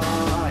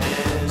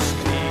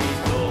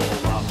escrito,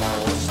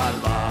 vamos a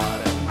salvar,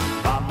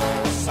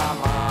 vamos a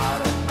amar,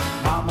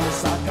 vamos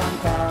a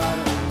cantar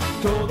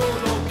todo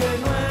lo que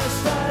no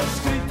está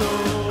escrito.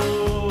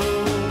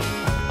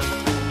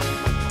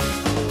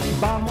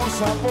 Vamos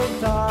a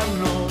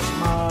portarnos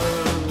mal,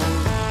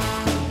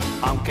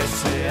 aunque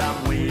sea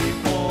muy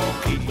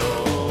poquito,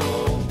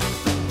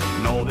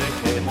 no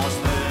dejemos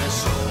de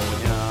soñar.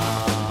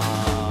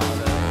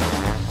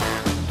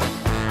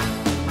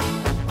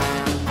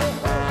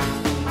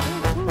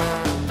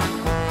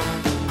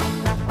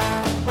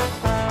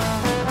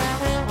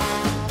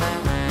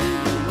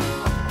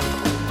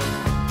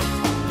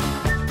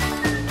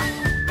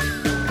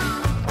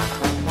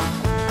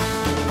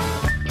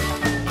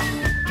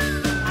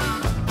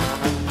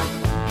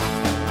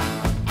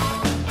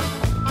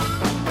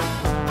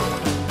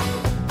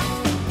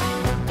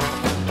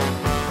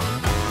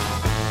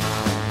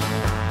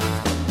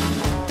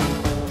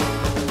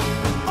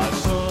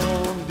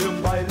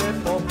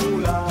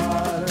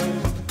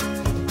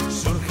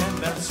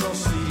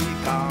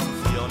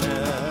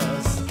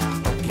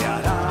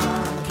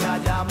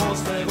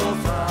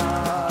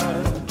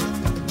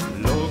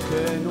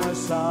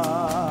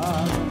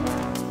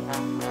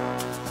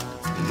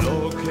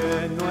 Lo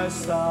que no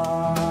está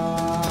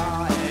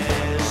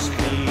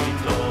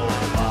escrito,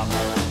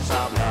 vamos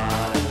a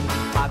hablar,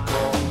 a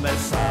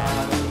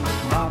conversar,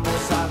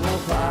 vamos a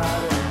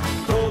gozar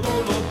todo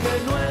lo que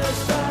no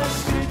está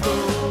escrito.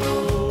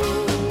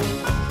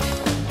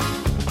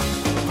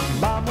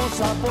 Vamos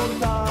a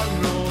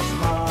portarnos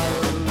mal,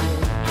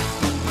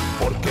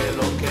 porque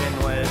lo que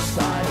no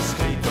está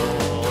escrito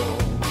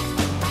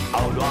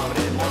aún lo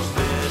habremos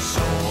de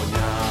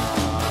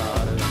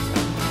soñar,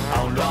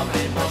 aún lo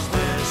habremos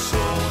de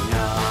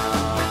soñar.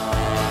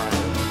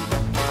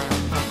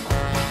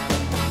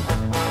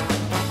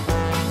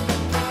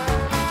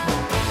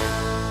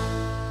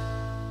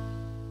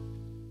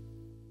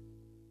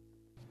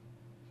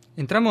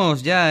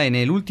 Entramos ya en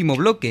el último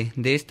bloque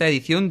de esta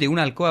edición de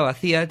Una alcoba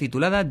vacía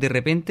titulada De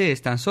repente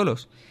están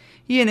solos,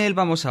 y en él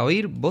vamos a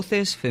oír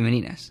voces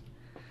femeninas.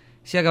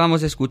 Si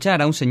acabamos de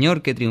escuchar a un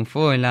señor que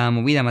triunfó en la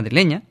movida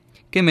madrileña,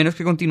 qué menos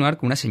que continuar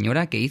con una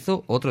señora que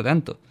hizo otro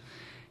tanto.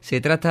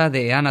 Se trata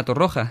de Ana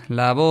Torroja,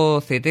 la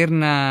voz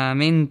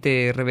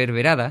eternamente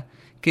reverberada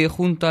que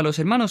junto a los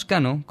hermanos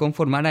Cano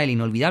conformara el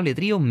inolvidable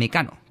trío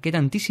Mecano, que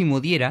tantísimo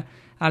diera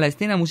a la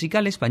escena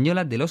musical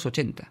española de los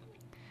 80.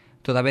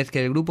 Toda vez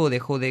que el grupo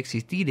dejó de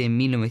existir en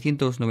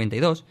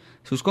 1992,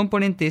 sus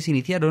componentes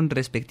iniciaron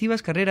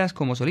respectivas carreras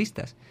como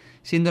solistas,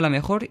 siendo la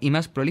mejor y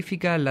más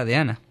prolífica la de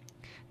Ana.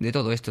 De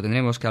todo esto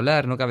tendremos que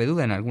hablar, no cabe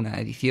duda, en alguna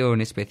edición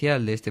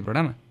especial de este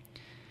programa.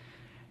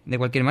 De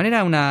cualquier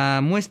manera, una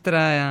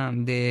muestra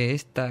de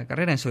esta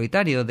carrera en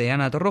solitario de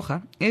Ana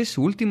Torroja es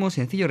su último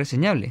sencillo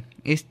reseñable,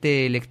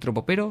 este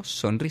electropopero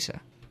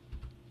Sonrisa.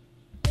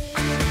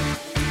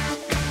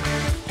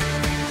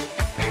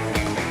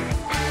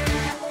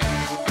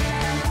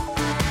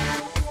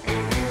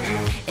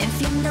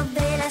 Enciendo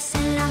velas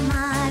en la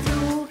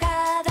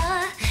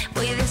madrugada,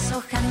 voy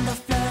deshojando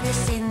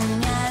flores en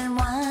mi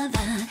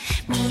almohada,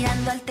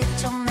 mirando al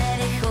techo me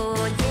dejo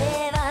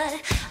llevar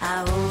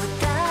a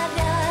otra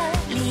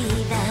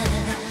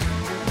realidad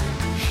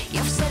y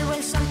observo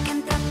el sol que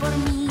entra por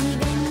mi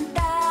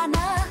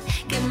ventana,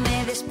 que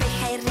me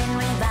despeja y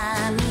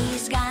renueva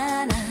mis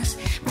ganas.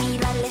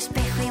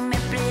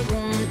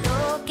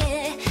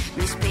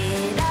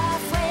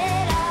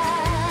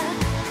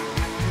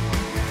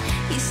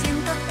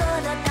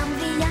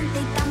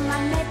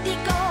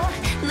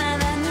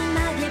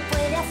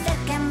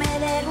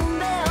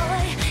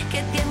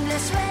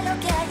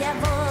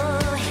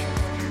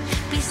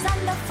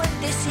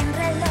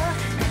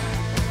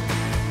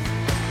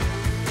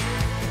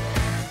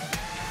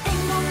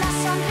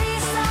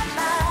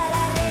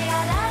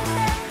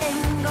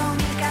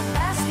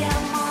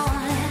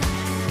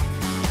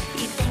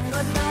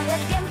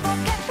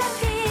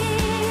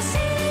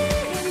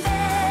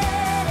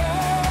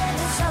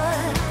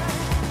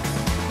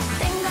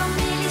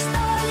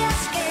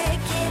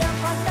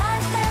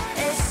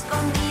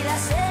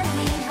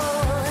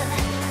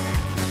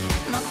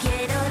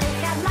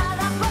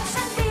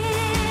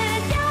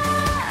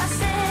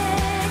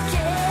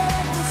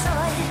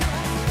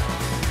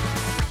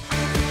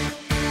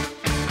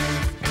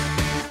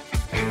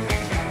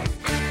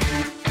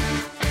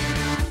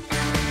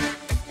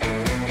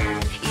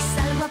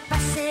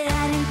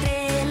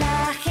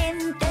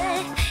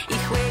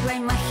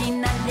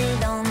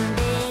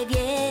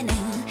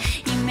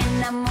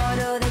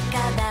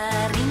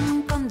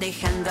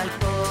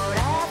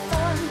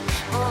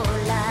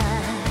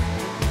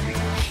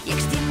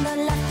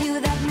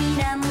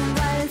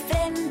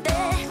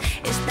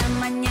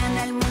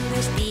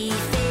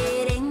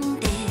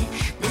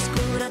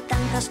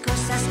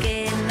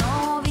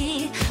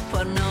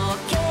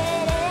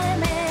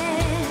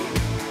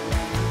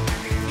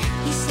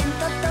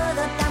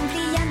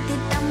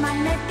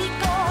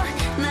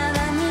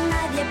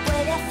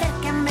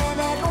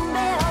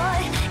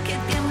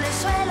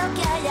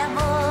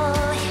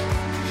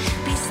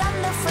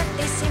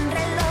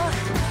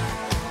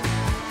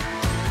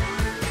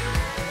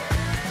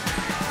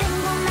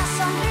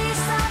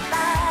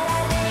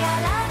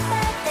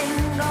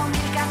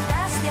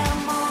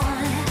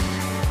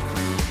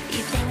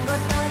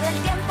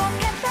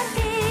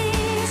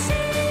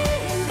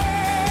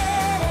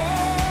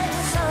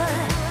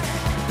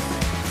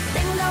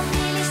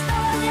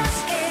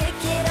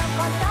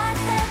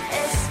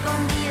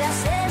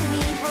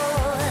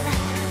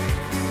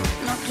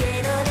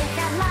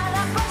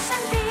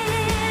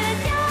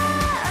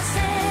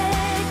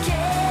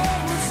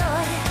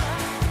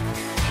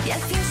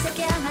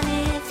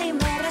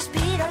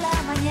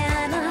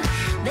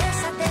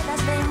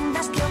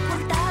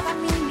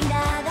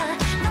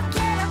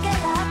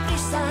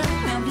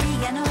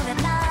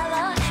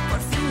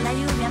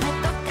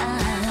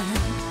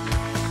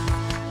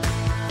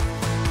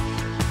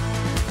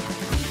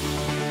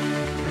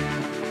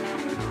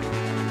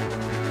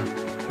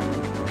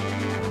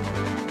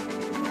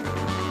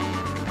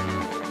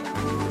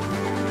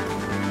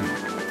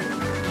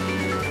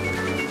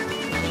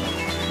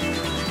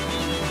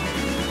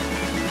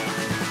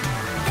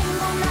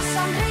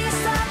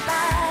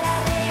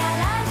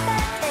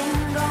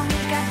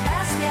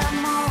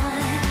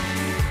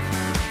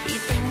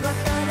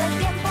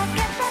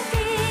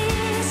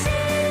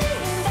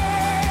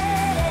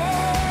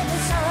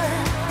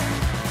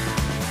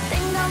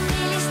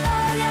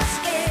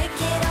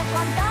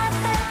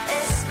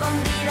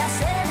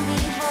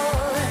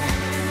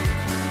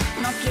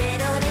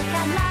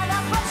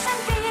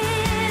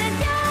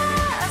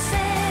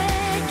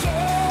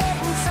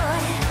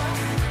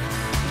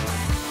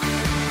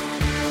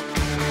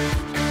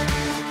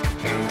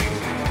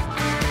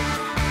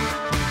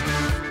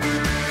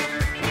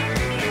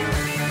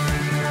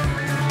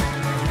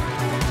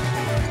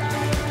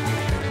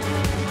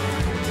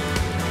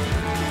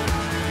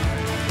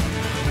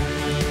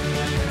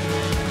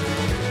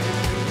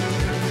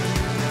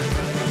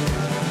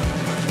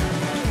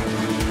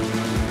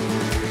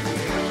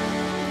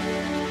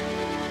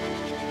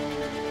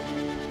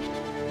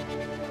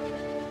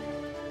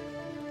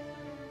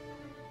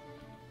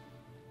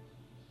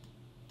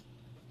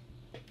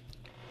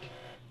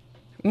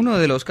 Uno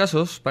de los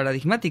casos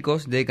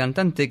paradigmáticos de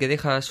cantante que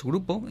deja su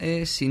grupo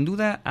es sin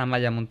duda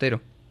Amaia Montero.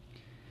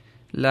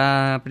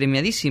 La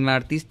premiadísima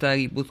artista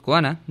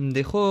guipuzcoana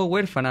dejó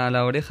huérfana a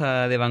la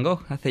Oreja de Van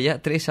Gogh hace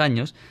ya 3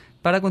 años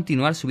para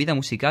continuar su vida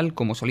musical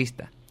como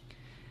solista.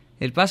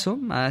 El paso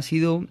ha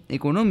sido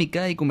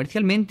económica y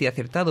comercialmente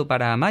acertado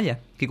para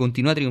Amaia, que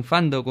continúa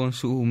triunfando con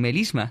su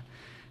melisma,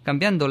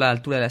 cambiando la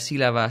altura de las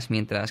sílabas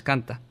mientras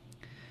canta.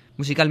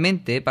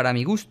 Musicalmente, para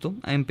mi gusto,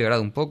 ha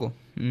empeorado un poco.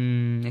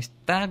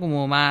 Está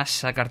como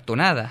más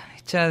acartonada,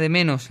 echa de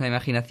menos la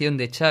imaginación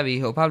de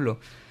Xavi o Pablo,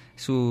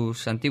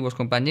 sus antiguos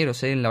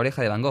compañeros en La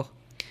Oreja de Van Gogh.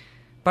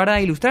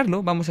 Para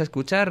ilustrarlo, vamos a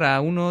escuchar a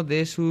uno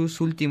de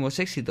sus últimos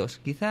éxitos,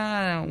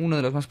 quizá uno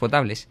de los más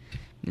potables,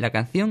 la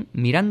canción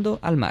Mirando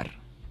al mar.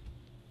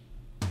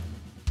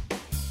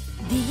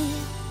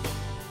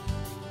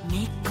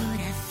 Dime,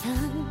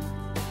 corazón,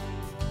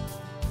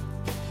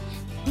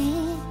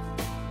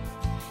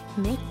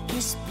 dime que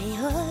es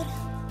peor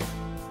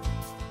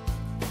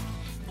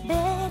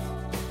ver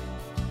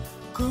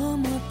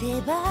cómo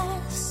te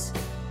vas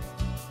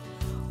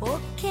o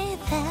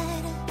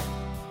quedar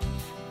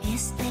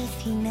hasta el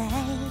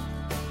final.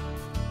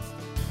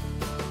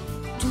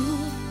 Tú,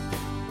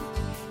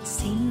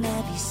 sin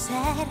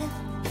avisar,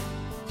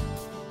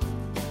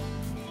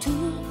 tú,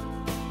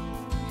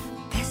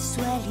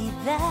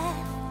 casualidad,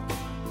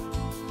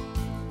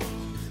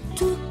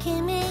 tú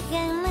que me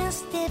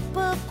ganaste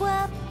poco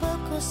a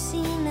poco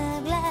sin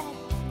hablar,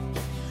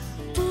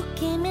 tú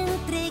que me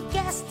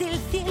entregaste el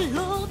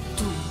cielo,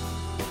 tú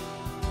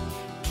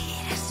que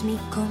eras mi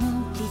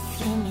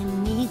cómplice, mi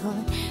amigo,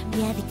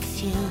 mi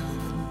adicción.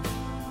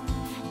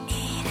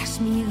 Eras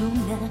mi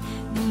luna,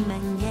 mi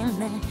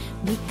mañana,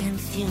 mi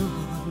canción.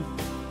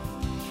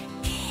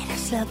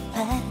 Eras la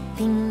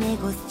parte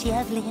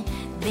innegociable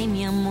de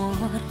mi amor.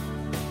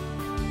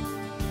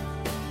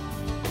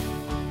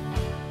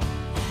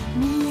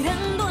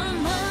 Mirando al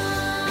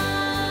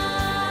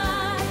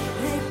mar,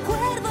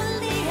 recuerdo el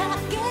día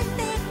que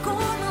te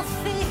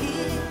conocí.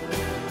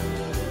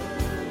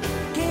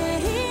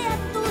 Quería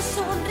tu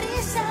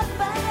sonrisa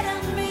para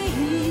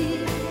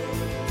mí.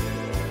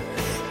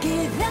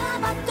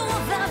 Quedaba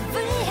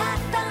todavía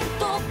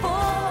tanto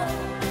por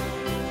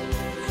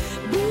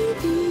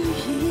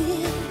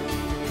vivir.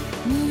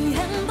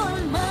 Mirando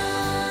al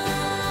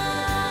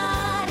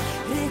mar,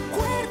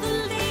 recuerdo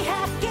el día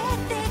que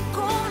te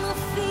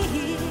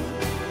conocí.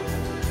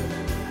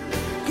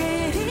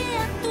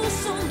 Quería tu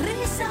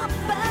sonrisa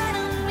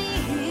para mí.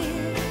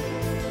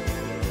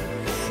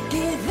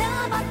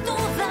 Quedaba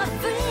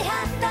todavía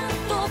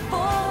tanto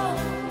por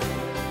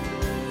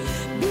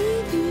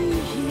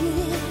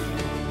vivir.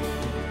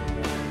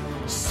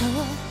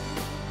 Soy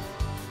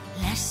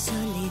la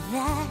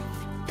soledad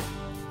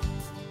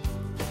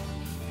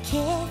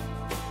que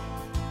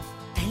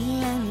en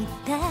la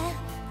mitad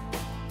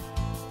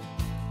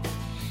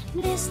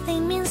de esta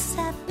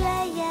inmensa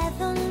playa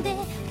donde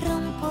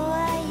rompo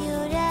a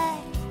llorar.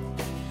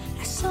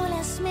 Las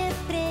olas me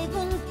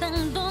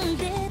preguntan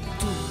dónde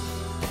tú,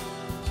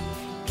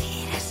 que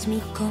eras mi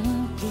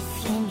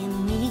cómplice, mi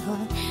amigo,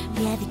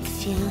 mi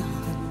adicción.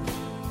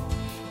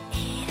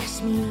 Eras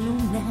mi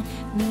luna,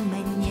 mi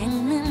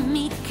mañana,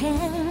 mi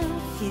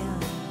canción.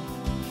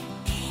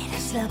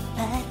 Eras la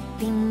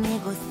parte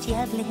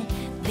innegociable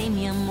de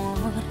mi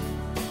amor.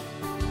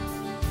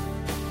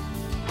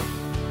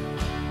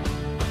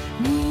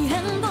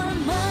 Mirando al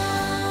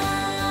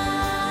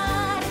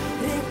mar,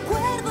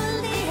 recuerdo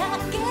el día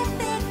que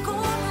te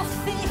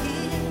conocí.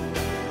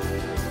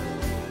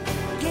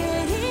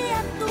 Quería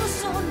tu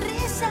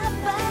sonrisa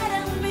para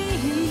mí.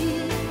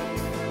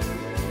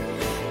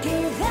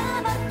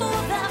 Quedaba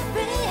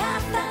todavía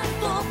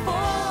tanto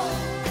por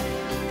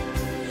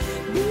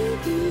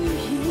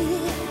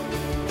vivir.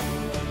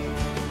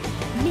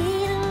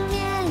 Mírame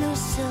a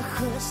los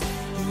ojos,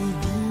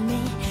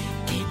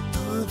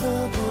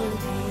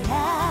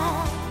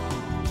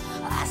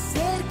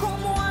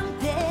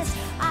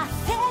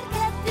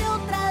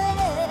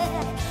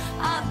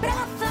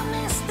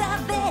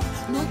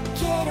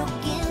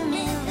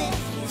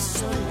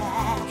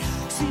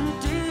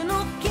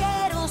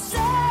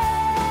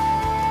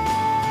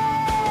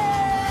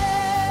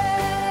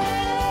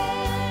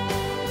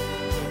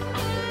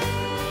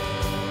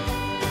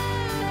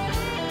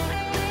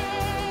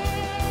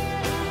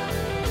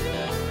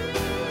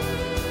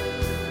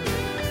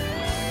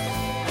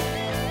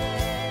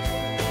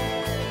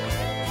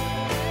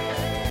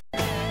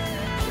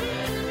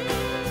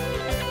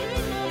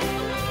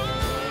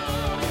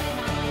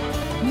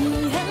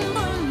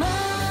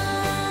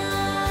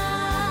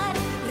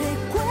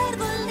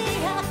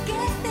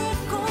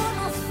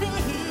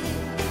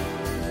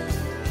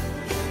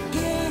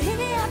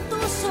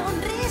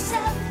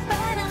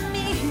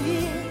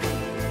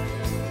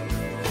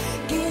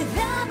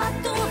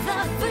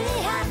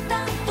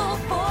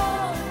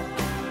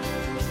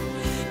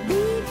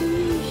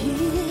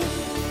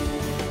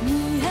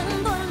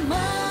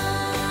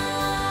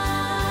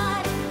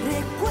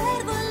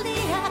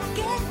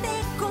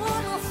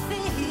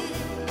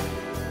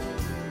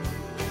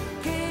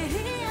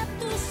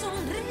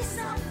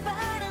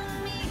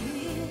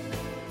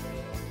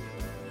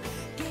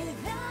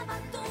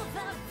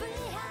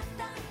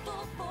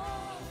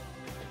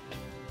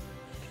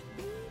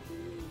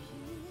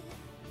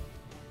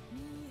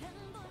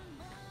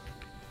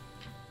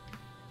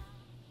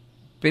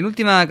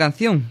 Penúltima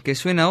canción que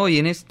suena hoy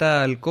en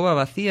esta alcoba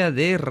vacía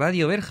de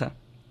Radio Verja.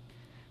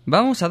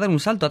 Vamos a dar un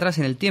salto atrás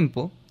en el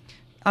tiempo,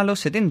 a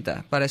los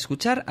 70, para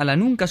escuchar a la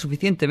nunca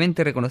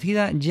suficientemente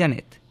reconocida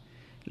Janet.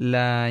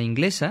 La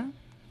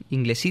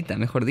inglesita,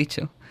 mejor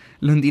dicho,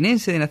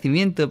 londinense de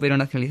nacimiento pero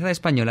nacionalizada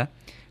española,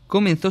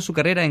 comenzó su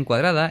carrera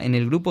encuadrada en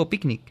el grupo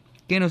Picnic,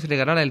 que nos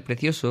regalara el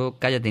precioso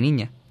Cállate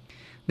niña.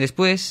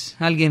 Después,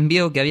 alguien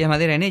vio que había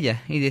madera en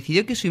ella y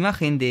decidió que su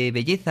imagen de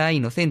belleza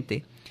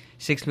inocente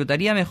se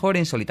explotaría mejor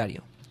en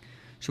solitario.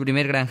 Su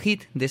primer gran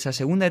hit de esa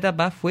segunda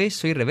etapa fue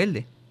Soy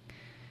rebelde.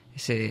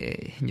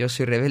 Yo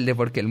soy rebelde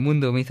porque el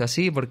mundo me hizo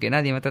así, porque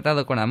nadie me ha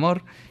tratado con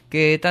amor,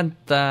 que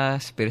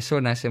tantas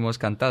personas hemos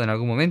cantado en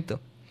algún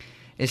momento.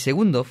 El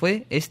segundo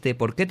fue este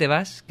 ¿Por qué te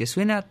vas?, que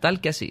suena tal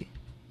que así.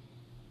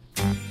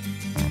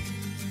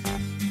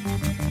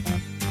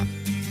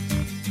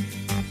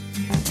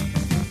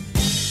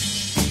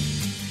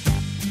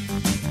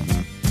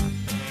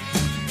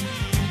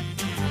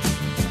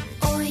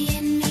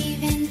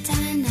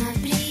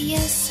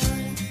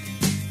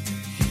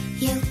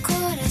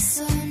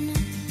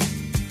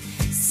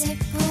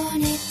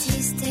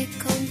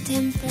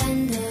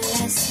 Contemplando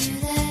la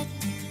ciudad,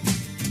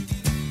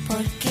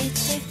 ¿por qué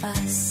te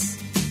vas?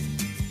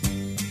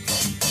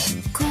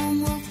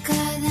 Como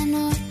cada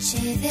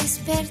noche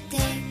desperté,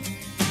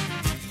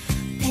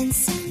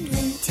 pensando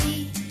en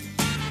ti,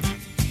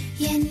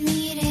 y en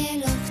mi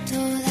reloj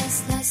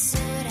todas las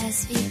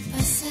horas vi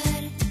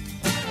pasar.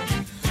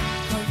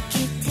 ¿Por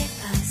qué te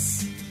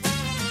vas?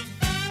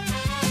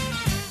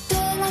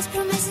 Todas las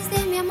promesas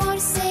de mi amor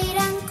se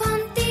irán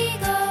contigo.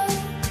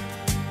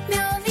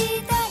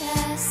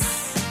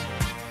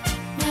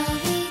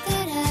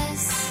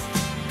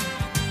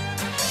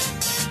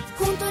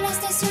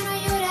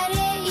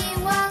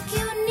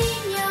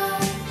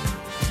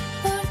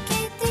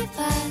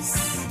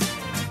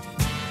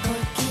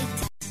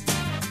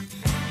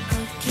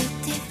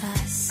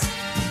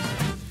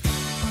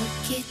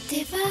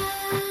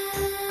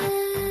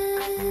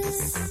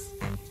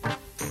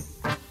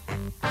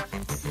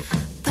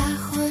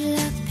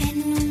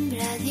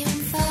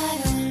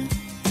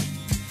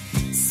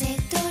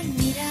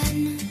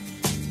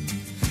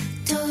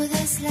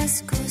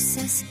 Las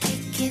cosas que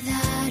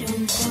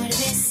quedaron por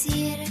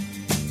decir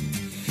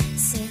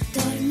se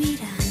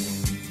dormirán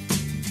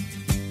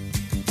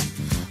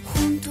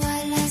junto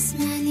a las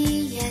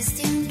manillas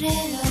de un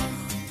reloj.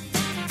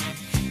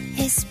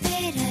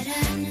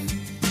 Esperarán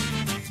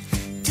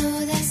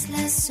todas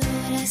las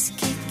horas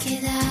que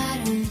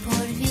quedaron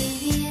por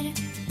vivir.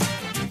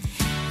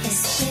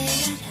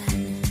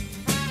 Esperarán.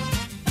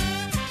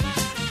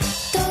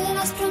 Todas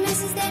las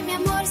promesas de mi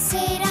amor se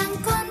irán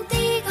contigo.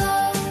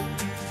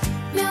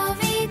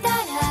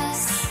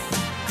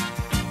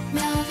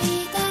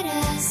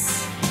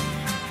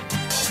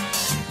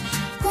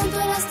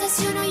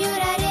 No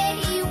lloraré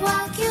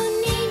igual que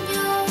un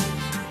niño.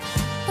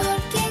 ¿Por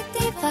qué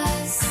te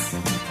vas?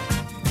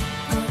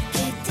 ¿Por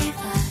qué te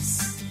vas?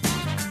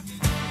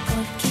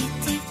 ¿Por qué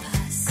te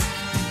vas?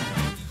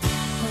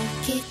 ¿Por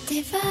qué te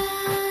vas?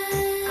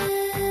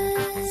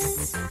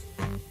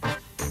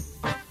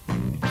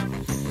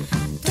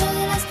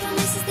 Todas las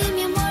promesas de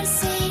mi amor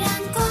se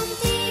irán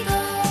contigo.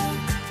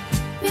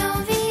 Me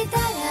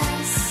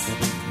olvidarás.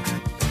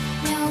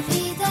 Me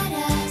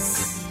olvidarás.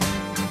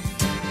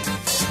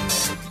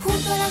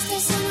 Junto a las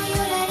tres no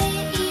lloraré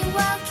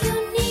igual que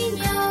un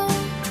niño.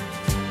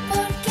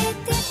 ¿Por qué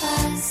te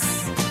vas?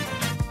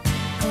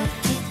 ¿Por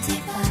qué te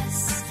vas?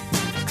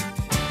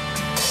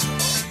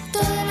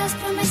 Todas las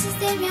promesas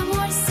de mi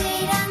amor se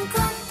irán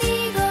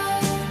contigo.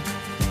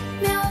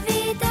 Me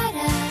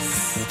olvidarás.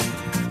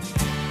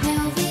 Me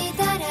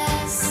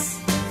olvidarás.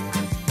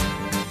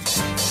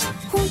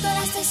 Junto a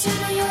las tres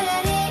no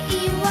lloraré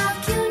igual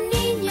que un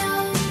niño.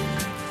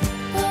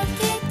 ¿Por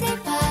qué te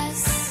vas?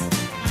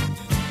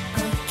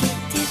 ¿Por qué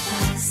te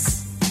vas?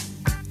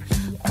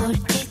 ¿Por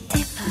qué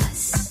te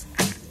vas?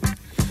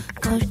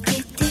 ¿Por qué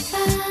te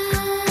vas?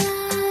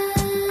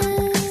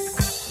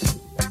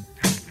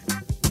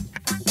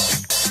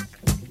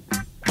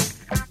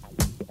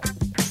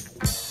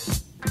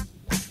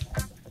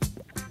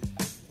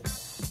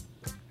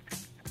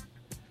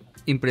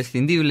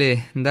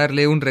 Imprescindible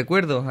darle un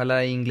recuerdo a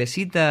la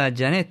inglesita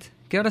Janet,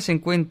 que ahora se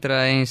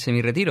encuentra en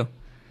semirretiro.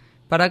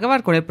 Para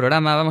acabar con el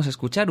programa vamos a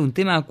escuchar un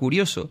tema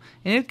curioso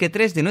en el que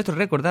tres de nuestros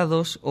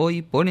recordados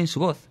hoy ponen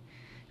su voz.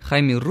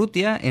 Jaime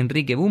Urrutia,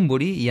 Enrique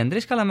Bunbury y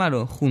Andrés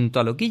Calamaro, junto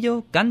a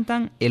Loquillo,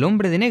 cantan El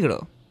hombre de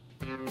negro.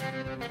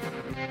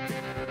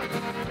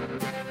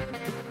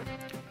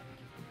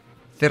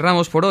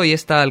 Cerramos por hoy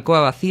esta alcoba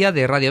vacía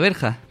de Radio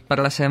Verja.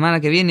 Para la semana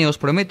que viene os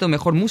prometo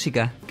mejor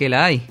música, que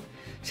la hay.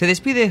 Se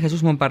despide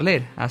Jesús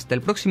Montparler. Hasta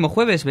el próximo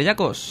jueves,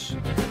 bellacos.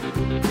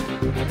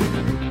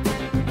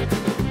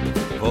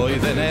 Voy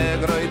de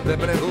negro y te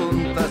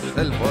preguntas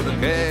el por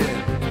qué.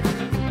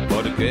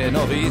 Porque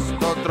no he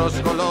visto otros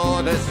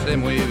colores, sé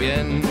muy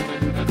bien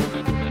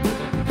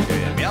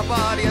que mi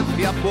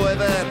apariencia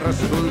puede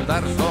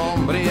resultar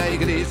sombría y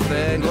gris.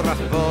 Tengo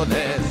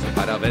razones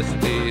para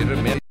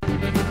vestirme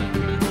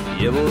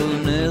Llevo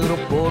el negro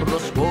por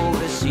los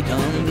pobres y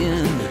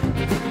también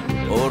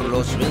por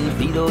los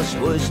vencidos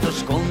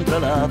puestos contra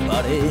la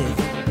pared.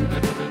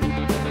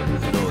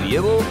 Lo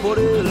llevo por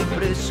el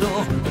preso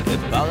que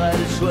paga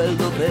el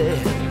sueldo de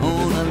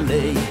una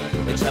ley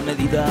hecha a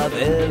medida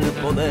del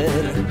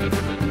poder.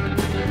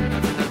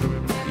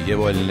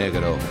 Llevo el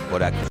negro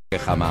por aquellos que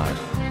jamás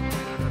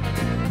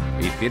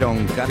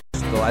hicieron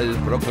caso al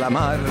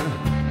proclamar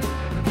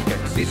que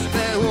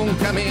existe un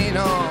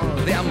camino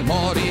de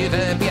amor y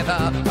de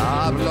piedad.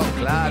 Hablo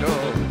claro,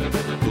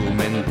 tú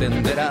me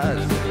entenderás.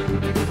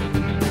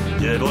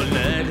 Llevo el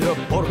negro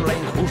por la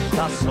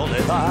injusta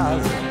soledad,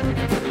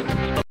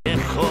 los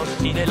viejos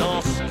y de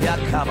los que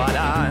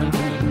acabarán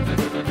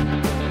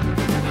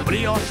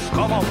fríos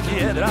como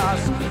piedras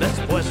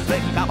después de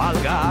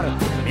cabalgar,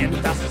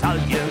 mientras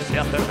alguien se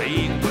hace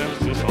rico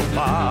en su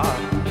sofá.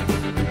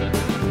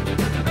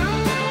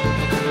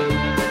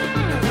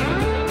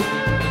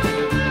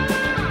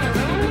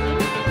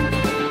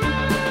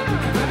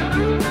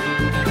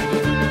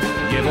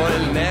 Llevo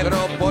el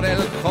negro por el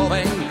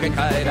joven que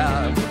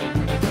caerá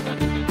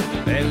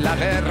en la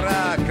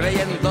guerra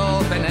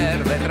creyendo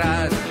tener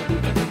detrás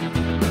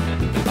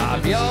a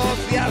Dios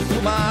y a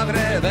su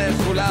madre de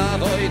su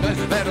lado, y no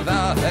es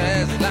verdad,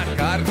 es la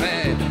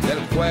carne del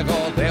fuego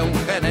de un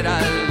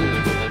general.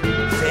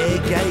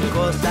 Sé que hay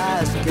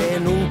cosas que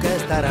nunca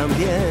estarán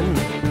bien,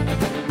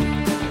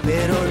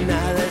 pero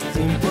nada es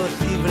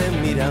imposible,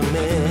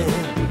 mírame.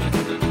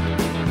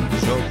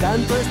 Yo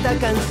canto esta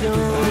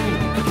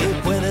canción que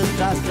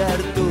puedes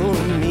hacer tú,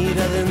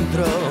 mira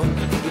dentro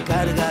y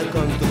carga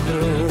con tu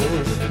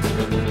cruz.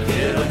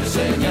 Quiero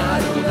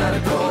enseñar un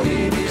arco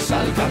iris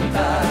al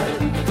cantar,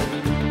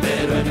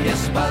 pero en mi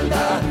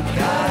espalda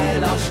cae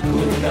la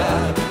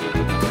oscuridad.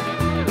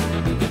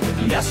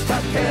 Y hasta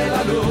que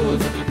la luz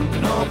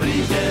no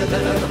brille de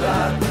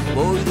verdad,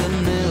 Voy de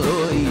negro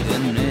y de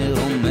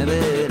negro me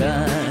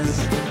verás.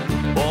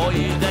 Voy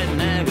de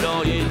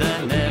negro y de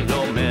negro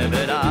me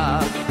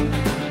verás.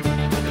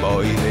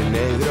 Voy de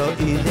negro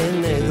y de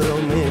negro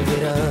me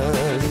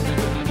verás.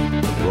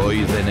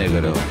 Voy de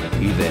negro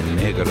y de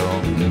negro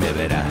me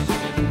verás.